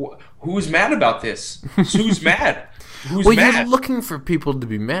like, who's mad about this? Who's mad? Who's mad? You're looking for people to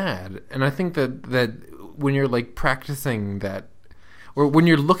be mad, and I think that when you're like practicing that, or when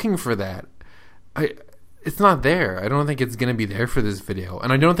you're looking for that, it's not there. I don't think it's going to be there for this video,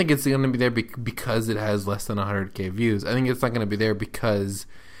 and I don't think it's going to be there because it has less than 100K views. I think it's not going to be there because.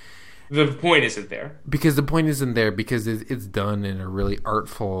 The point isn't there. Because the point isn't there because it's done in a really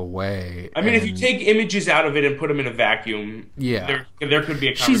artful way. I mean, if you take images out of it and put them in a vacuum, yeah, there could be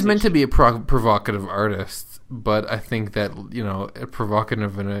a conversation. She's meant to be a provocative artist, but I think that, a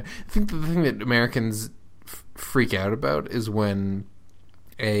provocative I think the thing that Americans freak out about is when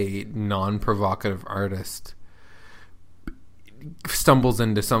a non-provocative artist stumbles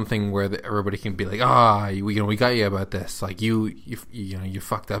into something where everybody can be like, we got you about this. Like you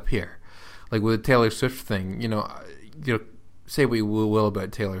fucked up here. Like with the Taylor Swift thing, say what we will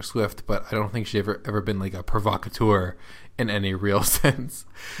about Taylor Swift, but I don't think she's ever been like a provocateur in any real sense.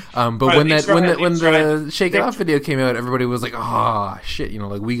 But when the Shake It Off video came out, everybody was like, "Ah, shit!"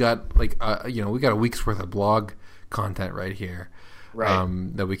 Like we got we got a week's worth of blog content right here,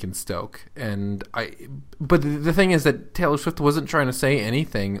 that we can stoke. But the thing is that Taylor Swift wasn't trying to say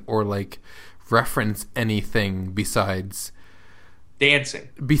anything or like reference anything besides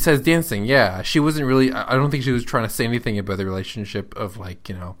dancing. Yeah, she wasn't really. I don't think she was trying to say anything about the relationship of like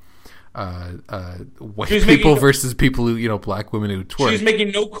white people versus people who black women who twerk. She was making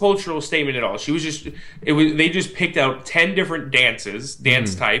no cultural statement at all. She was just they just picked out 10 different dance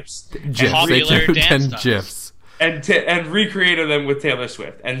types, popular dance 10 gifs, and recreated them with Taylor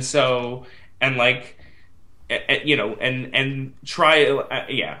Swift. And so and try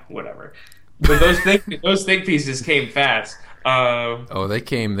whatever. But those think pieces came fast. They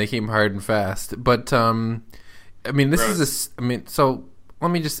came hard and fast. But so let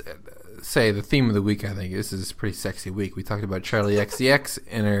me just say the theme of the week. I think this is a pretty sexy week. We talked about Charlie XCX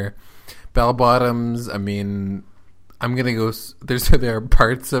and her bell bottoms. I mean, I'm gonna go. There are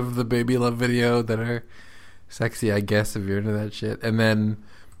parts of the Baby Love video that are sexy, I guess, if you're into that shit. And then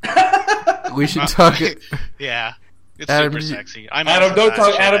we should talk. Yeah. It's Adam, super sexy. Adam,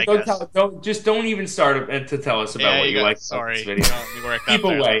 don't even start to tell us about what you like about this video. Keep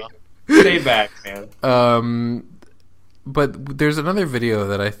away. Stay back, man. But there's another video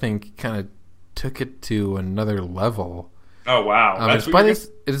that I think kind of took it to another level. Oh wow! It's by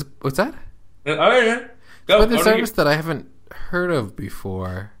this. What's that? Oh yeah. Go. By this artist that I haven't heard of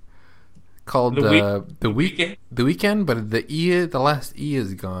before, called the Weeknd, but the last E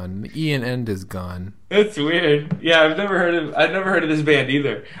is gone. The E and end is gone. That's weird. Yeah, I've never heard of this band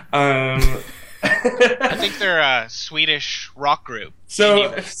either. I think they're a Swedish rock group.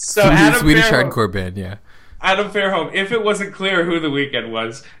 So Adam Swedish hardcore band, yeah. Adam Fairholm, if it wasn't clear who the Weeknd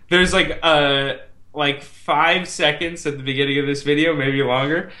was, there's like 5 seconds at the beginning of this video, maybe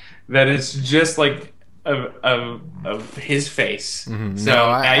longer, that is just like of his face. Mm-hmm. So no,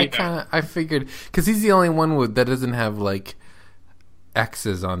 I figured because he's the only one that doesn't have like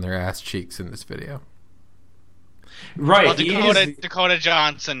X's on their ass cheeks in this video. Right. Well, Dakota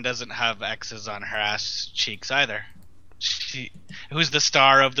Johnson doesn't have X's on her ass cheeks either. Who's the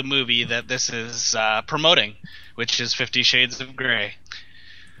star of the movie that this is promoting, which is 50 Shades of Grey.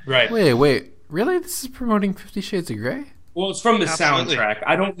 Right. Wait. Really? This is promoting 50 Shades of Grey? Well, it's from the soundtrack.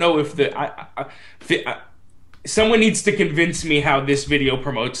 I don't know if someone needs to convince me how this video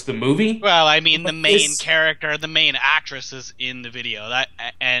promotes the movie. Well, I mean, the main character, the main actress is in the video.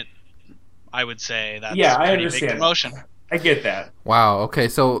 And I would say that's I pretty understand. Big promotion. I get that. Wow. Okay.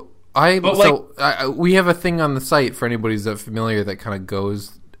 So we have a thing on the site for anybody who's familiar that kind of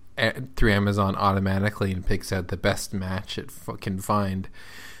goes through Amazon automatically and picks out the best match it can find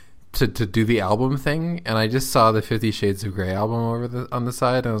to do the album thing. And I just saw the 50 Shades of Grey album on the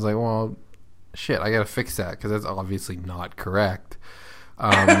side, and I was like, well, shit, I gotta fix that because that's obviously not correct.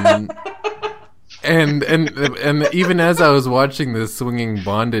 And even as I was watching the swinging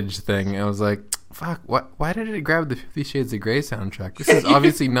bondage thing, I was like, fuck, why did it grab the 50 Shades of Grey soundtrack? This is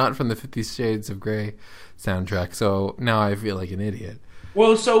obviously not from the 50 Shades of Grey soundtrack, so now I feel like an idiot.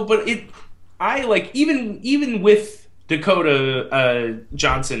 Well, I like, even with Dakota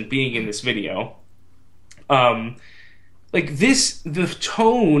Johnson being in this video, the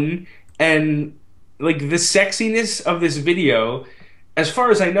tone and like the sexiness of this video, as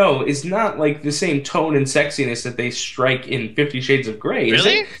far as I know, is not like the same tone and sexiness that they strike in 50 Shades of Grey.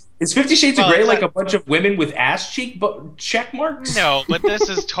 Really? Is 50 Shades of Grey like a bunch of women with ass check marks? No, but this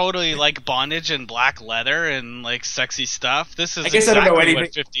is totally like bondage and black leather and like sexy stuff. This is I guess exactly I don't know anything.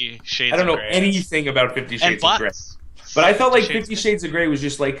 What 50 Shades I don't know of Grey anything about 50 Shades and of Grey. But I felt like 50 Shades of Grey was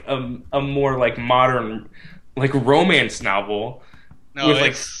just like a more like modern like romance novel with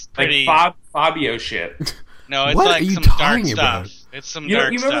like Fabio shit. No, it's what like are you some talking dark about? stuff. It's some you dark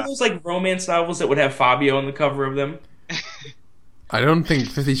remember stuff. those like romance novels that would have Fabio on the cover of them? I don't think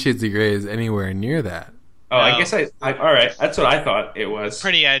 50 Shades of Grey is anywhere near that. Oh, no. I guess I all right. That's what I thought it was.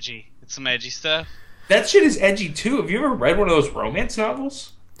 Pretty edgy. It's some edgy stuff. That shit is edgy too. Have you ever read one of those romance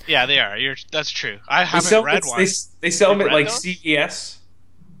novels? Yeah, they are. That's true. I haven't read one. They sell them at like those? CVS.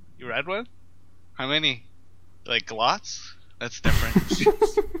 You read one? How many? Like lots? That's different.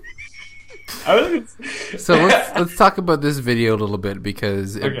 So let's talk about this video a little bit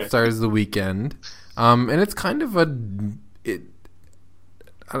because it stars The Weeknd, and it's kind of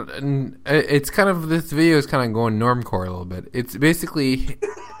it's kind of this video is kind of going normcore a little bit. It's basically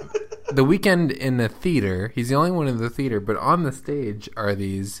The Weeknd in the theater. He's the only one in the theater, but on the stage are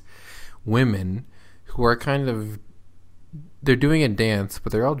these women who are kind of they're doing a dance,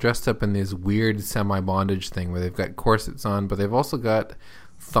 but they're all dressed up in this weird semi-bondage thing where they've got corsets on, but they've also got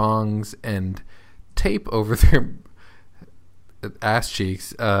thongs and tape over their ass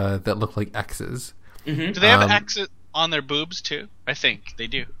cheeks that look like X's. Do they have X's on their boobs too? I think they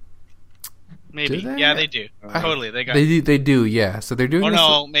do. Maybe. Do they? Yeah, they do. Totally. They got. They do. Yeah. So they're doing. Oh this,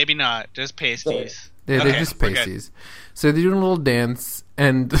 no, maybe not. Just pasties. they're just pasties. So they're doing a little dance,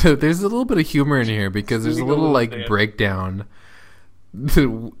 and there's a little bit of humor in here because there's a little like breakdown.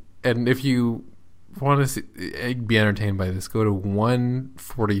 And if you want to be entertained by this, go to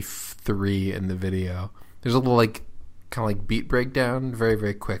 1:43 in the video. There's a little like kind of like beat breakdown, very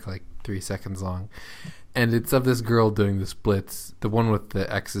very quick, like 3 seconds long, and it's of this girl doing the splits, the one with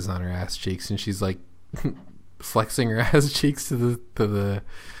the X's on her ass cheeks, and she's like flexing her ass cheeks to the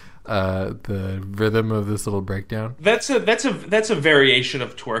rhythm of this little breakdown. That's a variation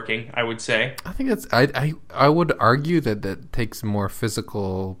of twerking, I would say. I think that's I would argue that takes more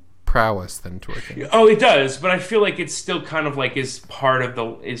physical prowess than twerking. Oh, it does, but I feel like it's still kind of like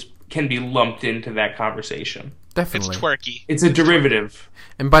can be lumped into that conversation. Definitely. It's twerky. It's a derivative.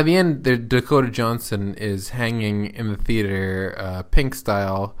 And by the end, Dakota Johnson is hanging in the theater, Pink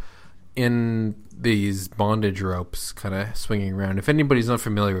style, in these bondage ropes, kind of swinging around. If anybody's not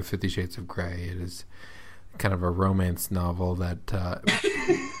familiar with 50 Shades of Grey, it is kind of a romance novel that that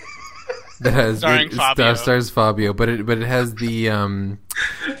has stars Fabio, but it has the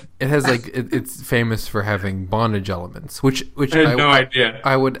it has like it's famous for having bondage elements, which I had no idea.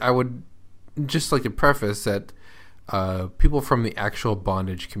 I would just like to preface that people from the actual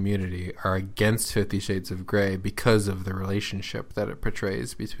bondage community are against 50 Shades of Grey because of the relationship that it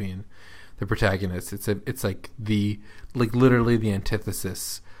portrays between the protagonists. It's like literally the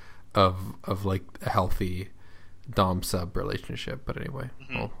antithesis of like a healthy dom sub relationship. But anyway,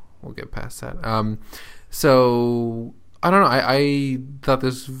 we'll get past that. So I don't know. I thought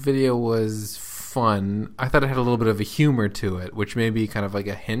this video was fun. I thought it had a little bit of a humor to it, which may be kind of like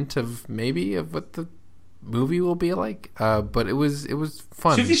a hint of what the movie will be like. But it was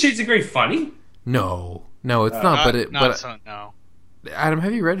fun. 50 Shades of Grey funny? No, it's not. No. Adam,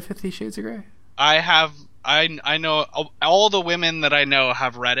 have you read 50 Shades of Grey? I have. I know all the women that I know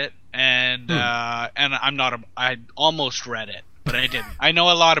have read it, and I'm not. I almost read it, but I didn't. I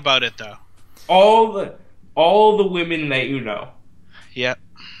know a lot about it though. All the women that you know. Yep,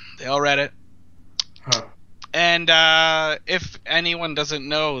 they all read it. Huh. And if anyone doesn't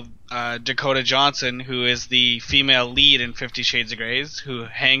know, Dakota Johnson, who is the female lead in 50 Shades of Grey, who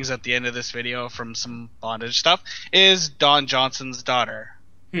hangs at the end of this video from some bondage stuff, is Don Johnson's daughter.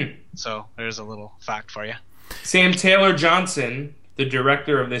 So there's a little fact for you. Sam Taylor Johnson, the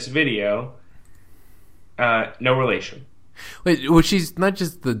director of this video, no relation. Wait, well, she's not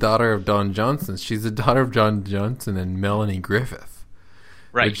just the daughter of Don Johnson. She's the daughter of Don Johnson and Melanie Griffith.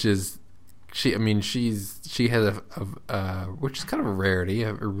 Right. Which is... she has a which is kind of a rarity,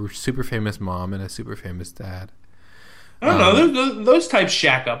 a super famous mom and a super famous dad. I don't know. Those types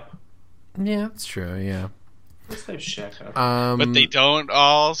shack up. Yeah, that's true. Yeah, those types shack up. But they don't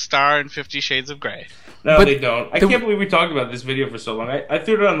all star in 50 Shades of Grey. No, but they don't. I can't believe we talked about this video for so long. I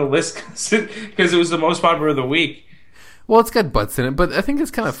threw it on the list because it was the most popular of the week. Well, it's got butts in it, but I think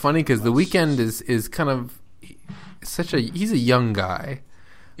it's kind of funny because The Weeknd is kind of he's a young guy.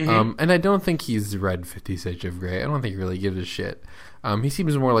 And I don't think he's read 50 Shades of Grey. I don't think he really gives a shit. He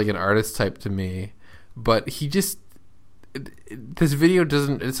seems more like an artist type to me. But he just... this video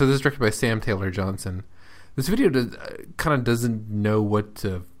doesn't... So this is directed by Sam Taylor Johnson. This video kind of doesn't know what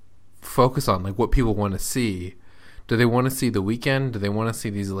to focus on, like what people want to see. Do they want to see The Weeknd? Do they want to see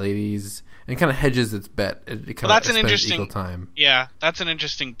these ladies? And it kind of hedges its bet. It kind that's of an interesting equal time. Yeah, that's an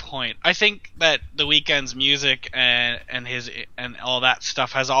interesting point. I think that The Weeknd's music and all that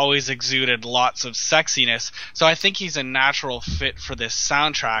stuff has always exuded lots of sexiness. So I think he's a natural fit for this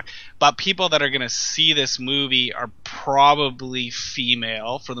soundtrack. But people that are going to see this movie are probably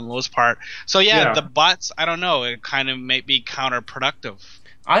female for the most part. So yeah. The butts, I don't know, it kind of may be counterproductive.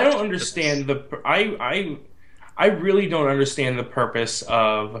 I don't understand I really don't understand the purpose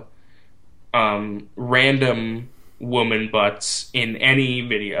of random woman butts in any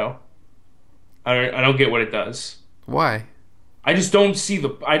video. I don't get what it does. Why? I just don't see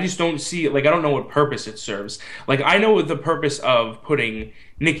it. Like, I don't know what purpose it serves. Like, I know what the purpose of putting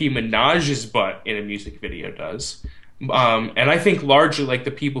Nicki Minaj's butt in a music video does. And I think largely, like,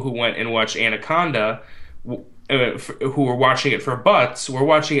 the people who went and watched Anaconda, who were watching it for butts, were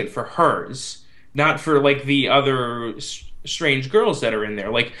watching it for hers, not for, like, the other strange girls that are in there.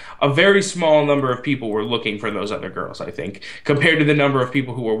 Like, a very small number of people were looking for those other girls, I think, compared to the number of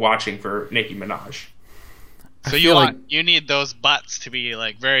people who were watching for Nicki Minaj. So you need those butts to be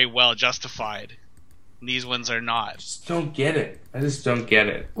like very well justified. These ones are not. I just don't get it. I just don't get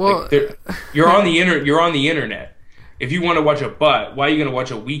it. Well, like, you're on the internet. If you want to watch a butt, why are you going to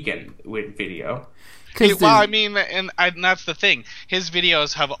watch a Weekend video? Well, I mean, and that's the thing. His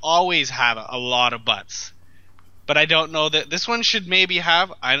videos have always had a lot of butts. But I don't know that this one should maybe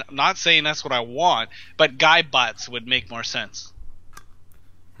have. I'm not saying that's what I want, but guy butts would make more sense.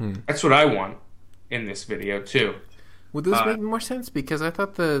 That's what I want in this video too. Would those make more sense? Because I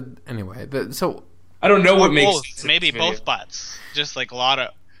thought so I don't know what makes both, sense. Maybe both butts, just like a lot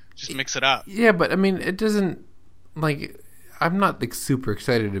of, just mix it up. Yeah, but I mean, it doesn't like. I'm not like super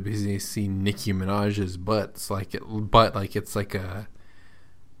excited to see Nicki Minaj's butts it's like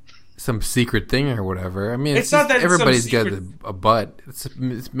some secret thing or whatever. I mean, it's not that everybody's got a butt. It's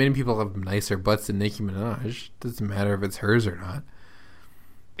many people have nicer butts than Nicki Minaj. It doesn't matter if it's hers or not.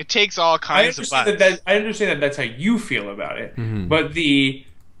 It takes all kinds of butts. I understand that that's how you feel about it, but the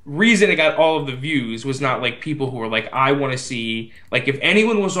reason it got all of the views was not like people who were like, I want to see, like, if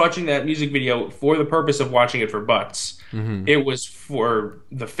anyone was watching that music video for the purpose of watching it for butts, it was for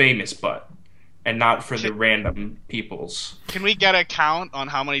the famous butt and not for the random people's. Can we get a count on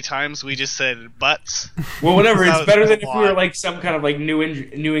how many times we just said butts? Well, whatever. It's better than if we were like some kind of like New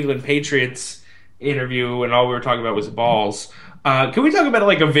England Patriots interview and all we were talking about was balls. Can we talk about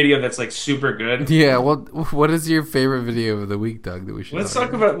like a video that's like super good? Yeah. Well, what is your favorite video of the week, Doug? That we should. Let's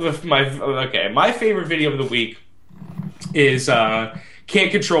talk about my favorite video of the week is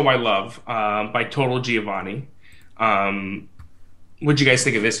 "Can't Control My Love" by Total Giovanni. What'd you guys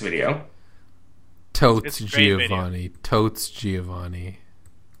think of this video? Totes Giovanni. Totes Giovanni.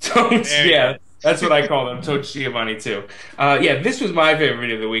 Totes, yeah. That's what I call them. Totes Giovanni too. Yeah, this was my favorite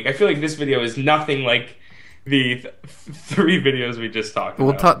video of the week. I feel like this video is nothing like the three videos we just talked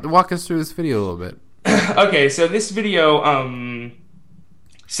about. Walk us through this video a little bit. Okay, so this video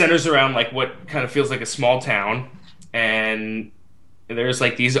centers around like what kind of feels like a small town, and there's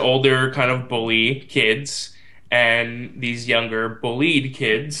like these older kind of bully kids and these younger bullied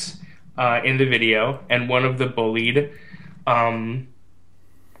kids in the video, and one of the bullied kind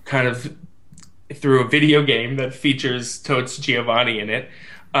of through a video game that features Totes Giovanni in it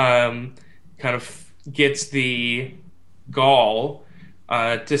kind of gets the gall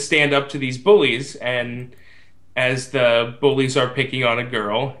to stand up to these bullies, and as the bullies are picking on a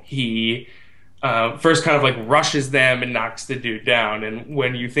girl, he first kind of like rushes them and knocks the dude down, and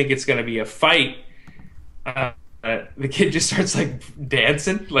when you think it's going to be a fight, the kid just starts like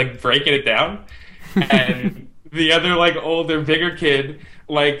dancing, like breaking it down, and the other like older, bigger kid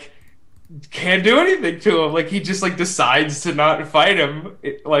like can't do anything to him. Like he just like decides to not fight him,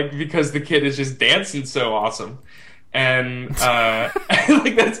 like because the kid is just dancing so awesome, and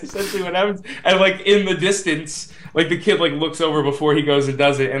like that's essentially what happens. And like in the distance, like the kid like looks over before he goes and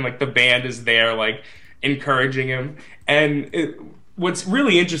does it, and like the band is there like encouraging him. And what's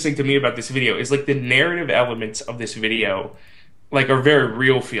really interesting to me about this video is like the narrative elements of this video like are very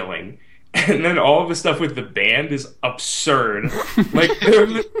real feeling. And then all of the stuff with the band is absurd. Like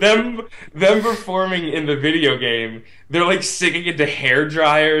them performing in the video game, they're like singing into hair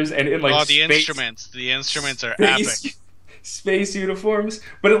dryers and in like the instruments are epic. Space uniforms,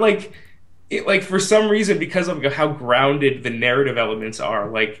 but it like for some reason, because of how grounded the narrative elements are,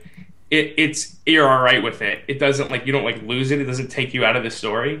 like you're all right with it. It doesn't like you don't like lose it. It doesn't take you out of the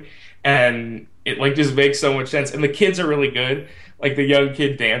story, and it like just makes so much sense. And the kids are really good. Like the young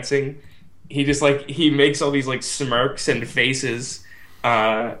kid dancing. He just like he makes all these like smirks and faces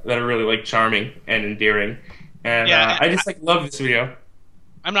that are really like charming and endearing, and yeah, I just like love this video.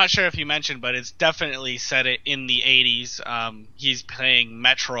 I'm not sure if you mentioned, but it's definitely set it in the 80s. He's playing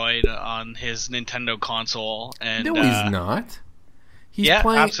Metroid on his Nintendo console, and no, he's not. He's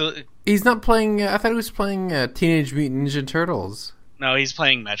playing, absolutely. He's not playing. I thought he was playing Teenage Mutant Ninja Turtles. No, he's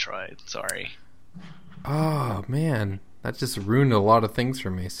playing Metroid. Sorry. Oh man. That just ruined a lot of things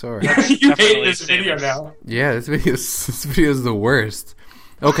for me. Sorry. You hate this video now. Yeah, this video is the worst.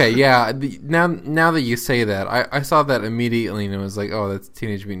 Okay, yeah. Now that you say that, I saw that immediately and it was like, oh, that's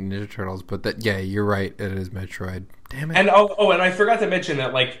Teenage Mutant Ninja Turtles. But that, yeah, you're right. It is Metroid. Damn it. And and I forgot to mention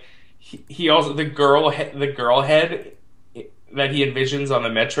that like he also the girl head that he envisions on the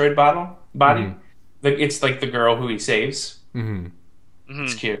Metroid body, like it's like the girl who he saves. Mm-hmm.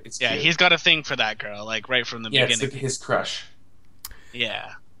 It's cute. It's cute. He's got a thing for that girl, like right from the beginning. Yeah, it's like his crush.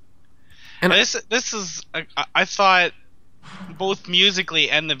 Yeah, and this is I thought both musically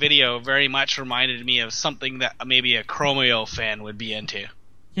and the video very much reminded me of something that maybe a Chromeo fan would be into.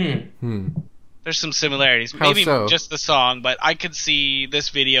 There's some similarities. How Maybe so? just the song, but I could see this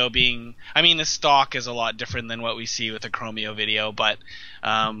video being... I mean, the stock is a lot different than what we see with the Chromeo video, but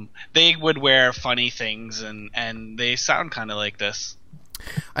they would wear funny things, and they sound kind of like this.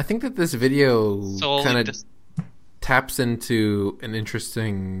 I think that this video So kind of taps into an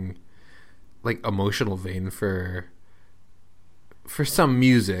interesting, like, emotional vein for some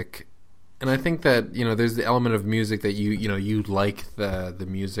music. And I think that, you know, there's the element of music that you like the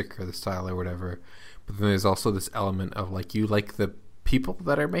music or the style or whatever, but then there's also this element of, like, you like the people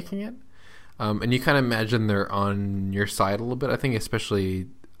that are making it, and you kind of imagine they're on your side a little bit. I think especially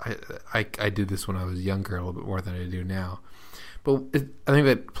I did this when I was younger a little bit more than I do now, but I think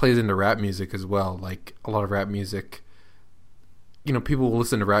that plays into rap music as well. Like, a lot of rap music, you know, people will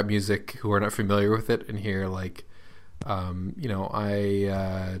listen to rap music who are not familiar with it and hear, like, you know,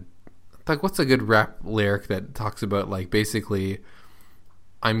 like, what's a good rap lyric that talks about, like, basically,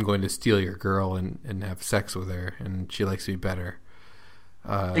 I'm going to steal your girl and have sex with her, and she likes me better.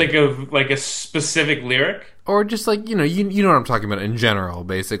 Like a specific lyric, or just, like, you know what I'm talking about in general,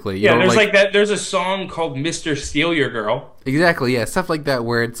 basically. You yeah. know, There's like that. There's a song called "Mr. Steal Your Girl." Exactly, yeah, stuff like that,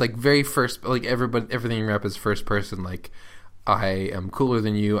 where it's, like, very first, like, everything in rap is first person, like, I am cooler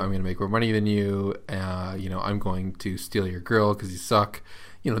than you, I'm going to make more money than you, you know, I'm going to steal your girl because you suck.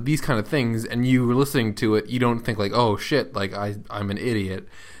 You know, these kind of things, and you were listening to it, you don't think, like, oh shit, like, I'm an idiot.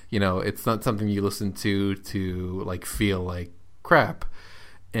 You know, it's not something you listen to like, feel like crap,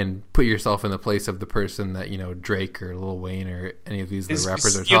 and put yourself in the place of the person that, you know, Drake or Lil Wayne or any of these other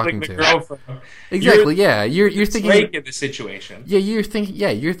rappers are talking the to. girl from. Exactly, yeah. You're thinking Drake in the situation. Yeah, you're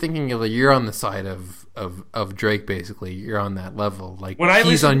thinking of, like, you're on the side of Drake, basically. You're on that level. Like,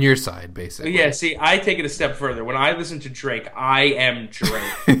 he's on your side, basically. Yeah, see, I take it a step further. When I listen to Drake, I am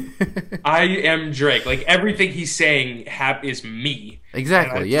Drake. I am Drake. Like, everything he's saying is me.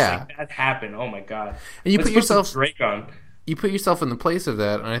 Exactly, yeah. Like, that happened. Oh my god. And you put yourself Drake on. You put yourself in the place of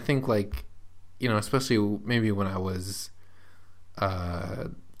that, and I think, like, you know, especially maybe when I was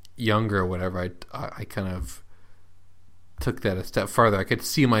younger or whatever, I kind of took that a step farther. I could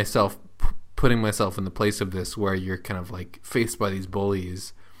see myself putting myself in the place of this, where you're kind of, like, faced by these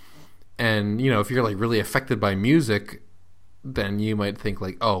bullies, and, you know, if you're, like, really affected by music, then you might think,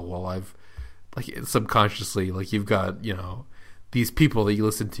 like, oh, well, I've, like, subconsciously, like, you've got, you know, these people that you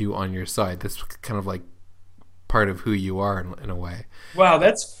listen to on your side. That's kind of, like, part of who you are in a way. Wow,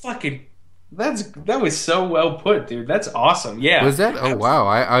 that was so well put, dude. That's awesome. Yeah. Was that? Oh wow,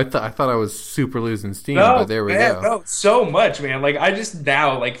 I thought I was super losing steam, but there we go. No, so much, man. Like, I just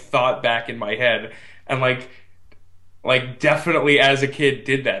now, like, thought back in my head, and like definitely as a kid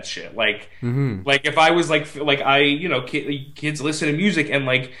did that shit. Like, like, if I was like I, you know, kids listen to music and,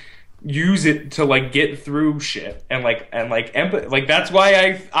 like, use it to, like, get through shit, and empathy. Like, that's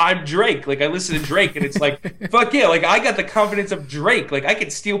why I'm Drake. Like, I listen to Drake, and it's like, fuck yeah, like, I got the confidence of Drake. Like, I can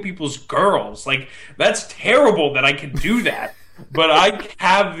steal people's girls. Like, that's terrible that I can do that, but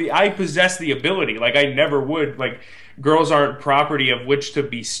I possess the ability. Like, I never would. Like, girls aren't property of which to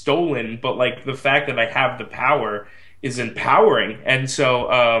be stolen, but, like, the fact that I have the power is empowering. And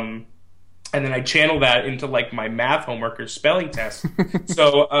so and then I channel that into, like, my math homework or spelling test.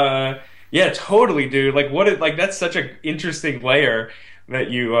 So, yeah, totally, dude. Like, that's such an interesting layer that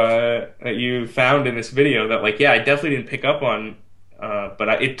you found in this video that, like, yeah, I definitely didn't pick up on,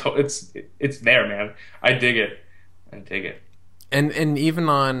 but it's there, man. I dig it. And even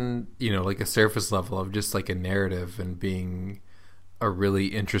on, you know, like, a surface level of just, like, a narrative and being a really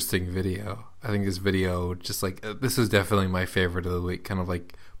interesting video. I think this video, just, like, this is definitely my favorite of the week. Kind of,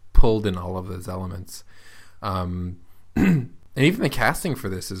 like, pulled in all of those elements, and even the casting for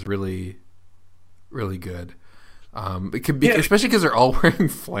this is really, really good. It could be, especially because they're all wearing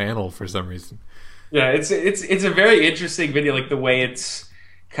flannel for some reason. Yeah, it's a very interesting video. Like, the way it's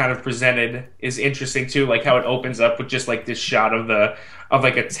kind of presented is interesting too. Like, how it opens up with just, like, this shot of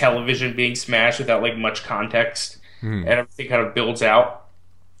like a television being smashed without, like, much context, and everything kind of builds out.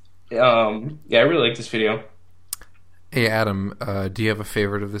 Yeah, I really like this video. Hey, Adam, do you have a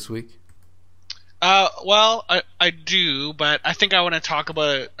favorite of this week? Well, I do, but I think I want to talk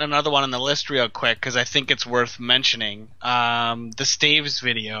about another one on the list real quick because I think it's worth mentioning. The Staves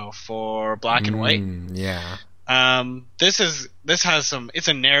video for Black and White. Yeah. This has some. It's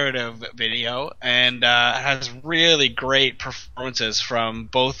a narrative video and has really great performances from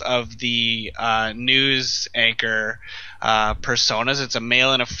both of the news anchor personas. It's a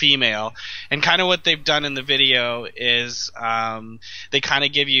male and a female, and kind of what they've done in the video is they kind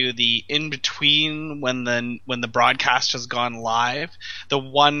of give you the in between when the broadcast has gone live. The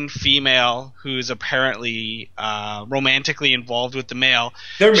one female who's apparently romantically involved with the male,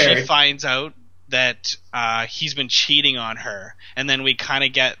 they're married. She finds out. that he's been cheating on her, and then we kind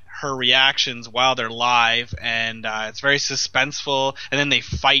of get her reactions while they're live, and it's very suspenseful, and then they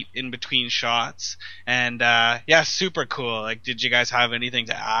fight in between shots, and yeah, super cool. Like, did you guys have anything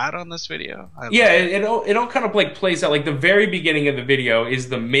to add on this video? Yeah, it all kind of like plays out. Like the very beginning of the video is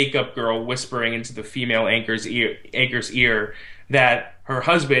the makeup girl whispering into the female anchor's ear that her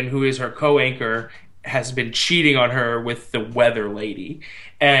husband, who is her co-anchor, has been cheating on her with the weather lady.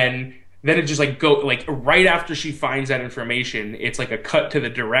 And then it just like right after she finds that information, it's like a cut to the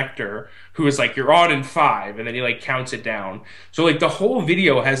director who is like, "You're on in 5," and then he like counts it down. So like the whole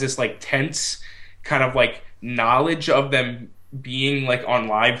video has this like tense kind of like knowledge of them being like on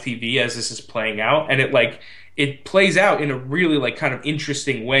live TV as this is playing out, and it plays out in a really like kind of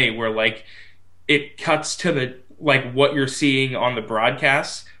interesting way where like it cuts to the like what you're seeing on the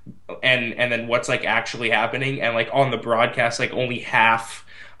broadcast and then what's like actually happening, and like on the broadcast like only half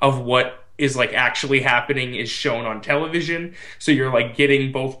of what is like actually happening is shown on television, so you're like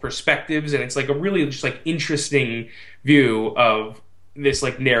getting both perspectives, and it's like a really just like interesting view of this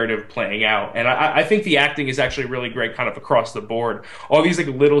like narrative playing out. And I think the acting is actually really great kind of across the board. All these like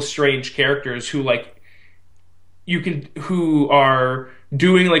little strange characters who like who are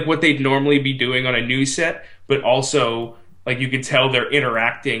doing like what they'd normally be doing on a news set, but also like you can tell they're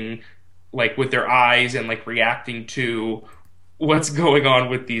interacting like with their eyes and like reacting to what's going on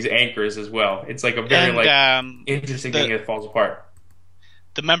with these anchors as well. It's like a very interesting thing that falls apart.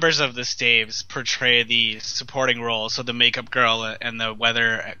 The members of the Staves portray the supporting roles, so the makeup girl and the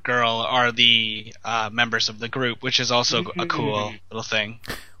weather girl are the members of the group, which is also a cool little thing.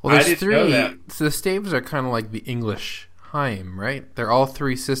 Well, there's 3. So the Staves are kind of like the English Haim, right? They're all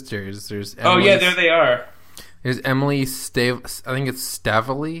 3 sisters. There's Emily, there they are. There's Emily I think it's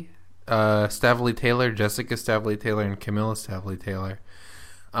Stavely Taylor, Jessica Stavely Taylor, and Camilla Stavely Taylor.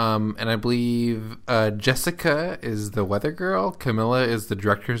 And I believe Jessica is the weather girl, Camilla is the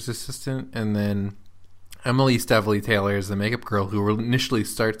director's assistant, and then Emily Stavely Taylor is the makeup girl who initially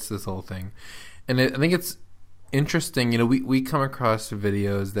starts this whole thing. And I think it's interesting, you know, we come across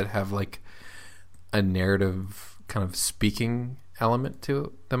videos that have like a narrative kind of speaking element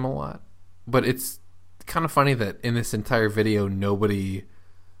to them a lot. But it's kind of funny that in this entire video nobody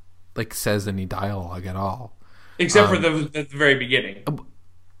like says any dialogue at all, except for the very beginning.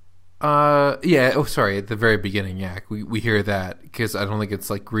 Yeah. Oh, sorry. At the very beginning, yeah, we hear that because I don't think it's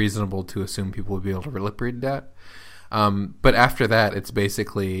like reasonable to assume people would be able to lip read that. But after that, it's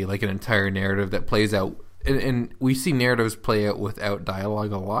basically like an entire narrative that plays out, and we see narratives play out without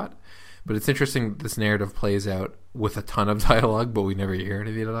dialogue a lot. But it's interesting that this narrative plays out with a ton of dialogue, but we never hear any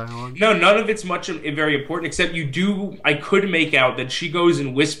of the dialogue. No, none of it's much very important, except I could make out that she goes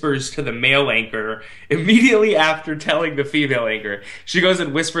and whispers to the male anchor immediately after telling the female anchor. She goes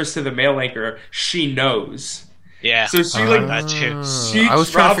and whispers to the male anchor, she knows. Yeah. So she like that too. I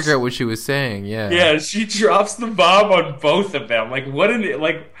was trying to figure out what she was saying, yeah. Yeah, she drops the bomb on both of them. Like what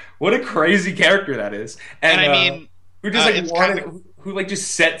a crazy character that is. And I mean, who just who like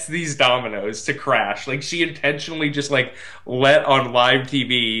just sets these dominoes to crash. Like she intentionally just like let on live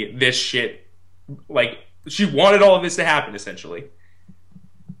TV this shit. Like she wanted all of this to happen essentially.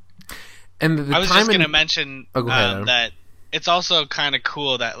 And I was just going to mention that it's also kind of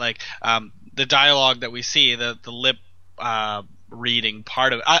cool that like the dialogue that we see, the lip reading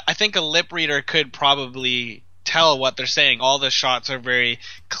part of it. I think a lip reader could probably tell what they're saying. All the shots are very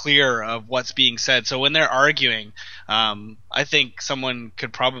clear of what's being said. So when they're arguing, I think someone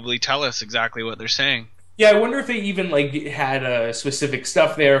could probably tell us exactly what they're saying. Yeah, I wonder if they even like had specific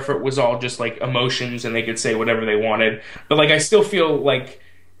stuff there, if it was all just like emotions and they could say whatever they wanted. But like I still feel like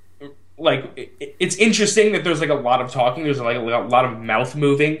it's interesting that there's like a lot of talking, there's like a lot of mouth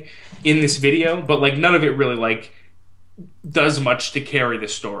moving in this video, but like none of it really like does much to carry the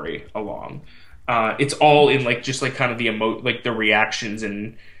story along. It's all in like just like kind of the the reactions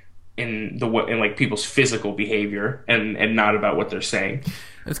and in like people's physical behavior and not about what they're saying.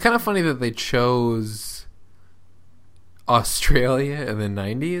 It's kind of funny that they chose Australia in the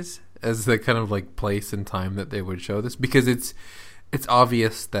 90s as the kind of like place and time that they would show this, because it's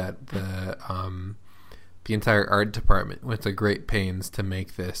obvious that the entire art department went to great pains to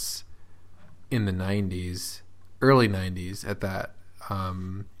make this in the 90s, early 90s at that.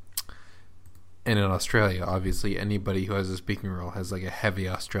 And in Australia, obviously, anybody who has a speaking role has like a heavy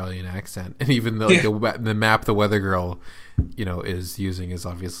Australian accent, and even though like, the map the weather girl, you know, is using is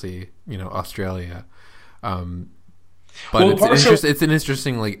obviously, you know, Australia. But it's an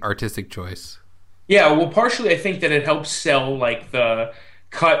interesting like artistic choice. Yeah, well, partially I think that it helps sell like the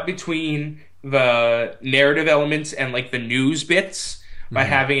cut between the narrative elements and like the news bits. by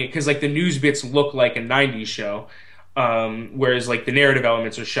having it, because like the news bits look like a 90s show, whereas like the narrative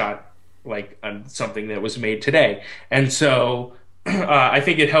elements are shot like on something that was made today. And so I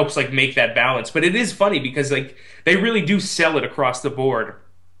think it helps like make that balance. But it is funny because like they really do sell it across the board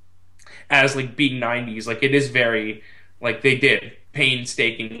as like being 90s. Like it is very, like they did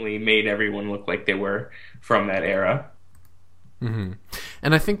painstakingly made everyone look like they were from that era.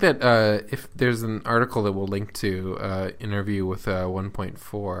 And I think that if there's an article that we'll link to, interview with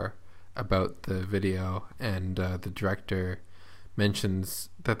 1.4 about the video, and the director mentions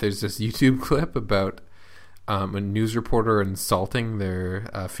that there's this YouTube clip about a news reporter insulting their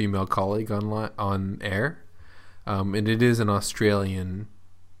female colleague on air, and it is an Australian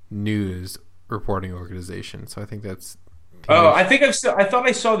news reporting organization. So I think that's. I think I thought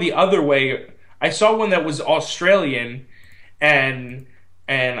I saw the other way. I saw one that was Australian. And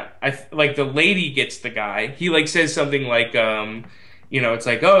I like the lady gets the guy. He like says something like, it's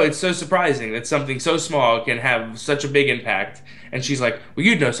like, oh, it's so surprising that something so small can have such a big impact. And she's like, well,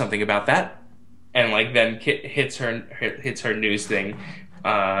 you'd know something about that. And like then hits her news thing,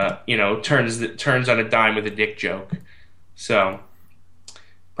 turns on a dime with a dick joke. So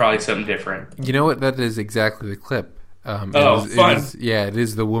probably something different. You know what? That is exactly the clip. Fun. It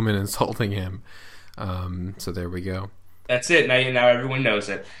is the woman insulting him. So there we go. That's it. Now everyone knows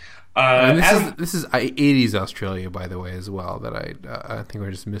it. This is 80s Australia, by the way, as well. That I think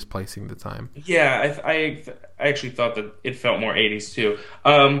we're just misplacing the time. Yeah, I actually thought that it felt more 80s too.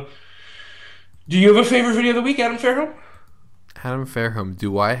 Do you have a favorite video of the week, Adam Fairholm? Adam Fairholm.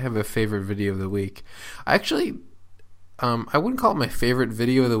 Do I have a favorite video of the week? Actually, I wouldn't call it my favorite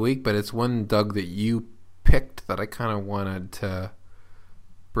video of the week, but it's one, Doug, that you picked that I kind of wanted to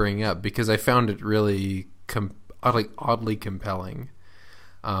bring up because I found it really oddly compelling,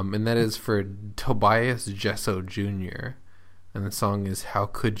 and that is for Tobias Jesso Jr. and the song is "How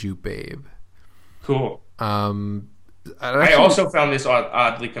Could You, Babe." Cool. I also found this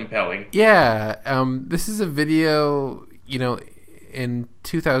oddly compelling. Yeah, this is a video. In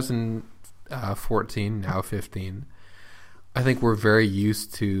 2014, now 15, I think we're very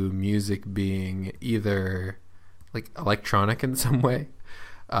used to music being either like electronic in some way,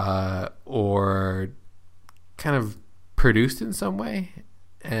 or kind of produced in some way,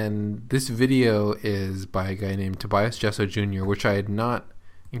 and this video is by a guy named Tobias Jesso Jr., which I had not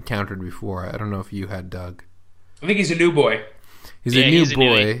encountered before. I don't know if you had, Doug. I think he's a new boy. He's a new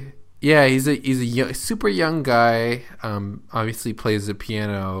boy. Yeah, he's a super young guy. Obviously plays the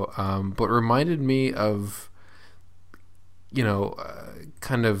piano, but reminded me of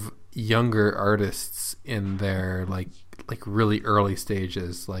kind of younger artists in their like really early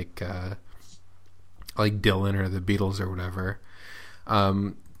stages, like Dylan or the Beatles or whatever,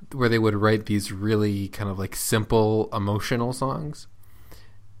 where they would write these really kind of like simple emotional songs.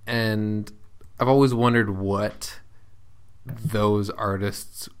 And I've always wondered what those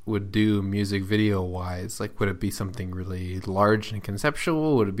artists would do music video wise. Like, would it be something really large and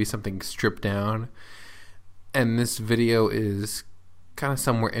conceptual? Would it be something stripped down? And this video is kind of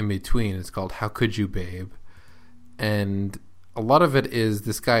somewhere in between. It's called "How Could You, Babe?" And a lot of it is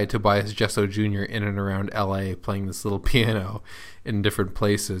this guy Tobias Jesso Jr. in and around LA playing this little piano in different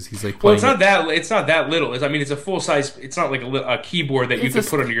places. He's like playing. Well, it's not that little. It's a full size. It's not like a keyboard that you could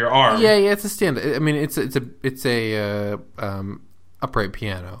put under your arm. Yeah, it's a stand. I mean, it's a upright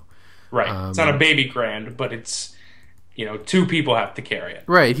piano. Right. It's not a baby grand, but it's two people have to carry it.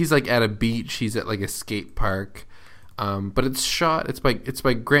 Right. He's like at a beach. He's at like a skate park. But it's shot. It's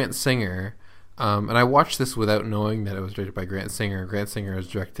by Grant Singer. And I watched this without knowing that it was directed by Grant Singer. Grant Singer has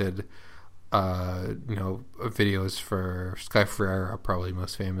directed, videos for Sky Ferreira, probably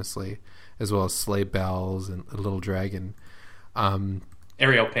most famously, as well as Sleigh Bells and Little Dragon.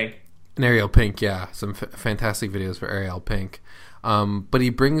 Ariel Pink. And Ariel Pink, yeah. Some fantastic videos for Ariel Pink. But he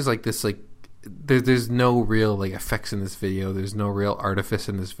brings like this, like, there's no real like effects in this video. There's no real artifice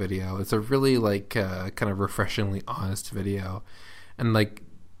in this video. It's a really like kind of refreshingly honest video. And like,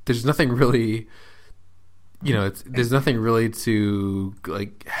 there's nothing really, there's nothing really to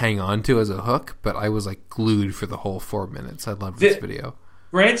like hang on to as a hook, but I was like glued for the whole 4 minutes. I loved this video.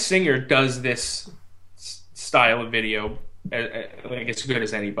 Grant Singer does this style of video like as good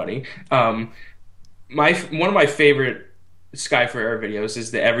as anybody. One of my favorite Sky Ferreira videos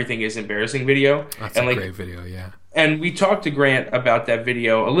is the "Everything Is Embarrassing" video. That's a great video, yeah. And we talked to Grant about that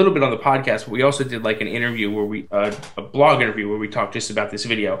video a little bit on the podcast, but we also did like an interview where a blog interview where we talked just about this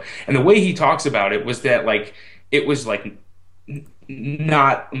video. And the way he talks about it was that like it was like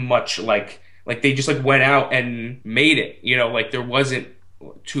not much like they just like went out and made it. Like there wasn't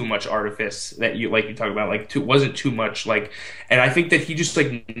too much artifice that you talk about, wasn't too much, and I think that he just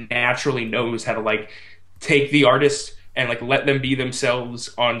naturally knows how to take the artist and let them be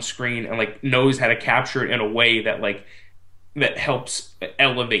themselves on screen, and knows how to capture it in a way that that helps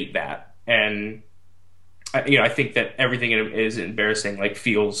elevate that. And I think that everything in is embarrassing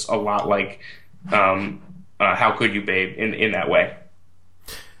feels a lot like How Could You Babe in that way.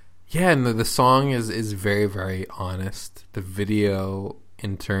 Yeah, and the song is very, very honest. The video,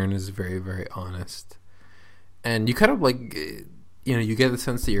 in turn, is very, very honest. And you kind of you get the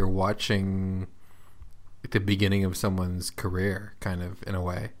sense that you're watching the beginning of someone's career, kind of, in a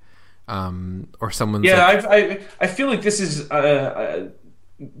way. Or someone's... Yeah, I feel like this is...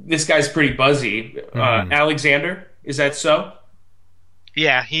 this guy's pretty buzzy. Alexander, is that so?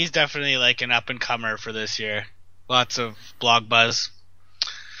 Yeah, he's definitely an up-and-comer for this year. Lots of blog buzz.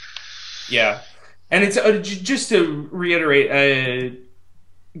 Yeah, and it's just to reiterate,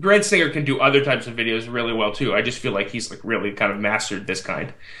 Brent Singer can do other types of videos really well too. I just feel like he's really kind of mastered this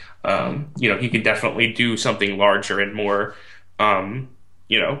kind. He can definitely do something larger and more,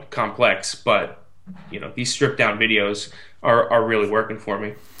 complex. But these stripped down videos are really working for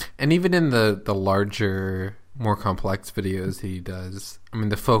me. And even in the larger, more complex videos he does, I mean,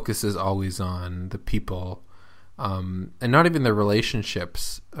 the focus is always on the people. And not even the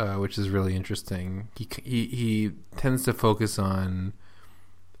relationships, which is really interesting. He tends to focus on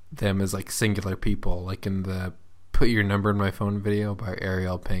them as singular people, like in the "Put Your Number in My Phone" video by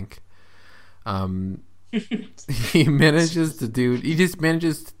Ariel Pink. He just manages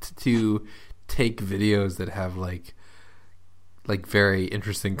to take videos that have very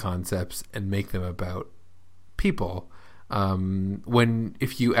interesting concepts and make them about people.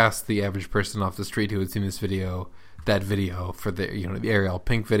 If you ask the average person off the street who had seen that video for the Ariel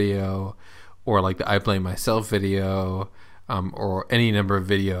Pink video, or the I Blame Myself video, or any number of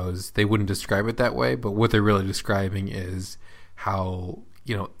videos, they wouldn't describe it that way. But what they're really describing is how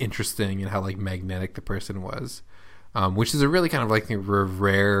interesting and how magnetic the person was, which is a really kind of a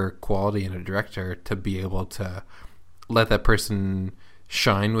rare quality in a director, to be able to let that person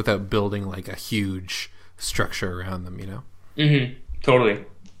shine without building a huge structure around them, Totally.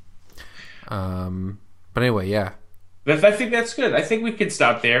 But anyway, yeah. I think that's good. I think we can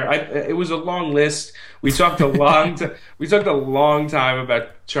stop there. It was a long list. We talked a long time about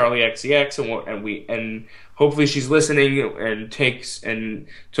Charlie XCX, and hopefully she's listening and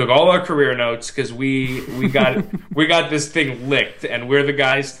took all our career notes, because we got this thing licked, and we're the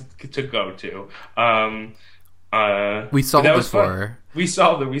guys to go to. We solved it for her. We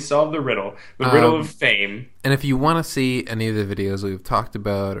solved the riddle. The riddle of fame. And if you want to see any of the videos we've talked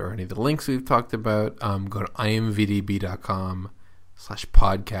about, or any of the links we've talked about, go to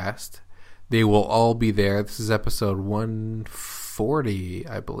imvdb.com/podcast. They will all be there. This is episode 140,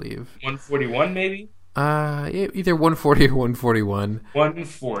 I believe. 141, maybe? Either 140 or 141.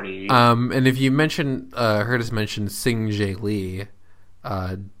 140. And if you heard us mention Sing J Lee,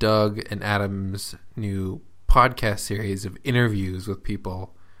 Doug and Adam's new podcast series of interviews with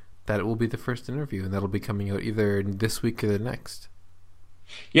people, that will be the first interview, and that'll be coming out either this week or the next.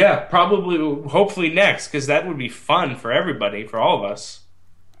 Yeah, probably, hopefully next, because that would be fun for everybody, for all of us.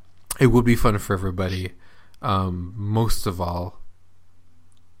 It would be fun for everybody. Most of all,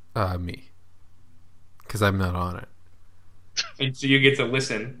 me, because I'm not on it. And so you get to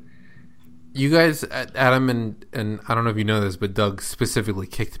listen. You guys, Adam and I don't know if you know this, but Doug specifically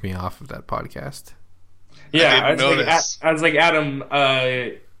kicked me off of that podcast. Yeah, I was like, Adam,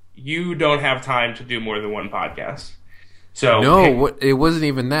 you don't have time to do more than one podcast. So no, it wasn't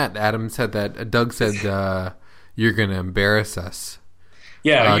even that. Adam said that. Doug said, "You're going to embarrass us."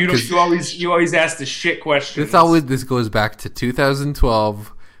 Yeah, you always ask the shit questions. This goes back to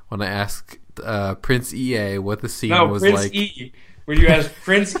 2012 when I asked Prince EA what the scene was Prince like. E. When you asked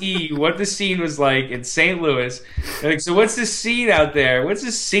Prince E what the scene was like in St. Louis, so what's the scene out there? What's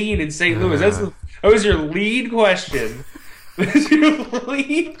the scene in St. Louis? That was your lead question. That's your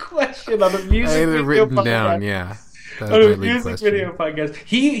lead question on the music video. I had it written down, yeah. On a music video podcast.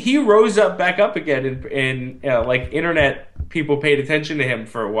 He rose back up again, and internet people paid attention to him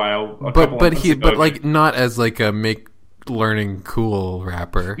for a while. But not as a make learning cool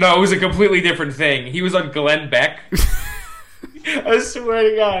rapper. No, it was a completely different thing. He was on Glenn Beck. I swear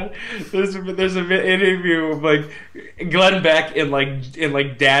to God, there's an interview of Glenn Beck in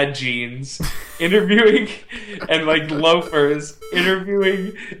dad jeans, interviewing, and loafers,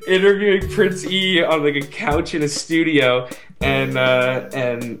 interviewing Prince E on a couch in a studio, and in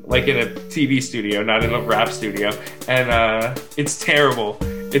a TV studio, not in a rap studio, and it's terrible.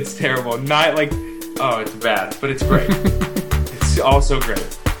 It's terrible. Not oh, it's bad, but it's great. It's also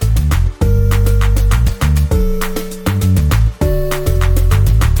great.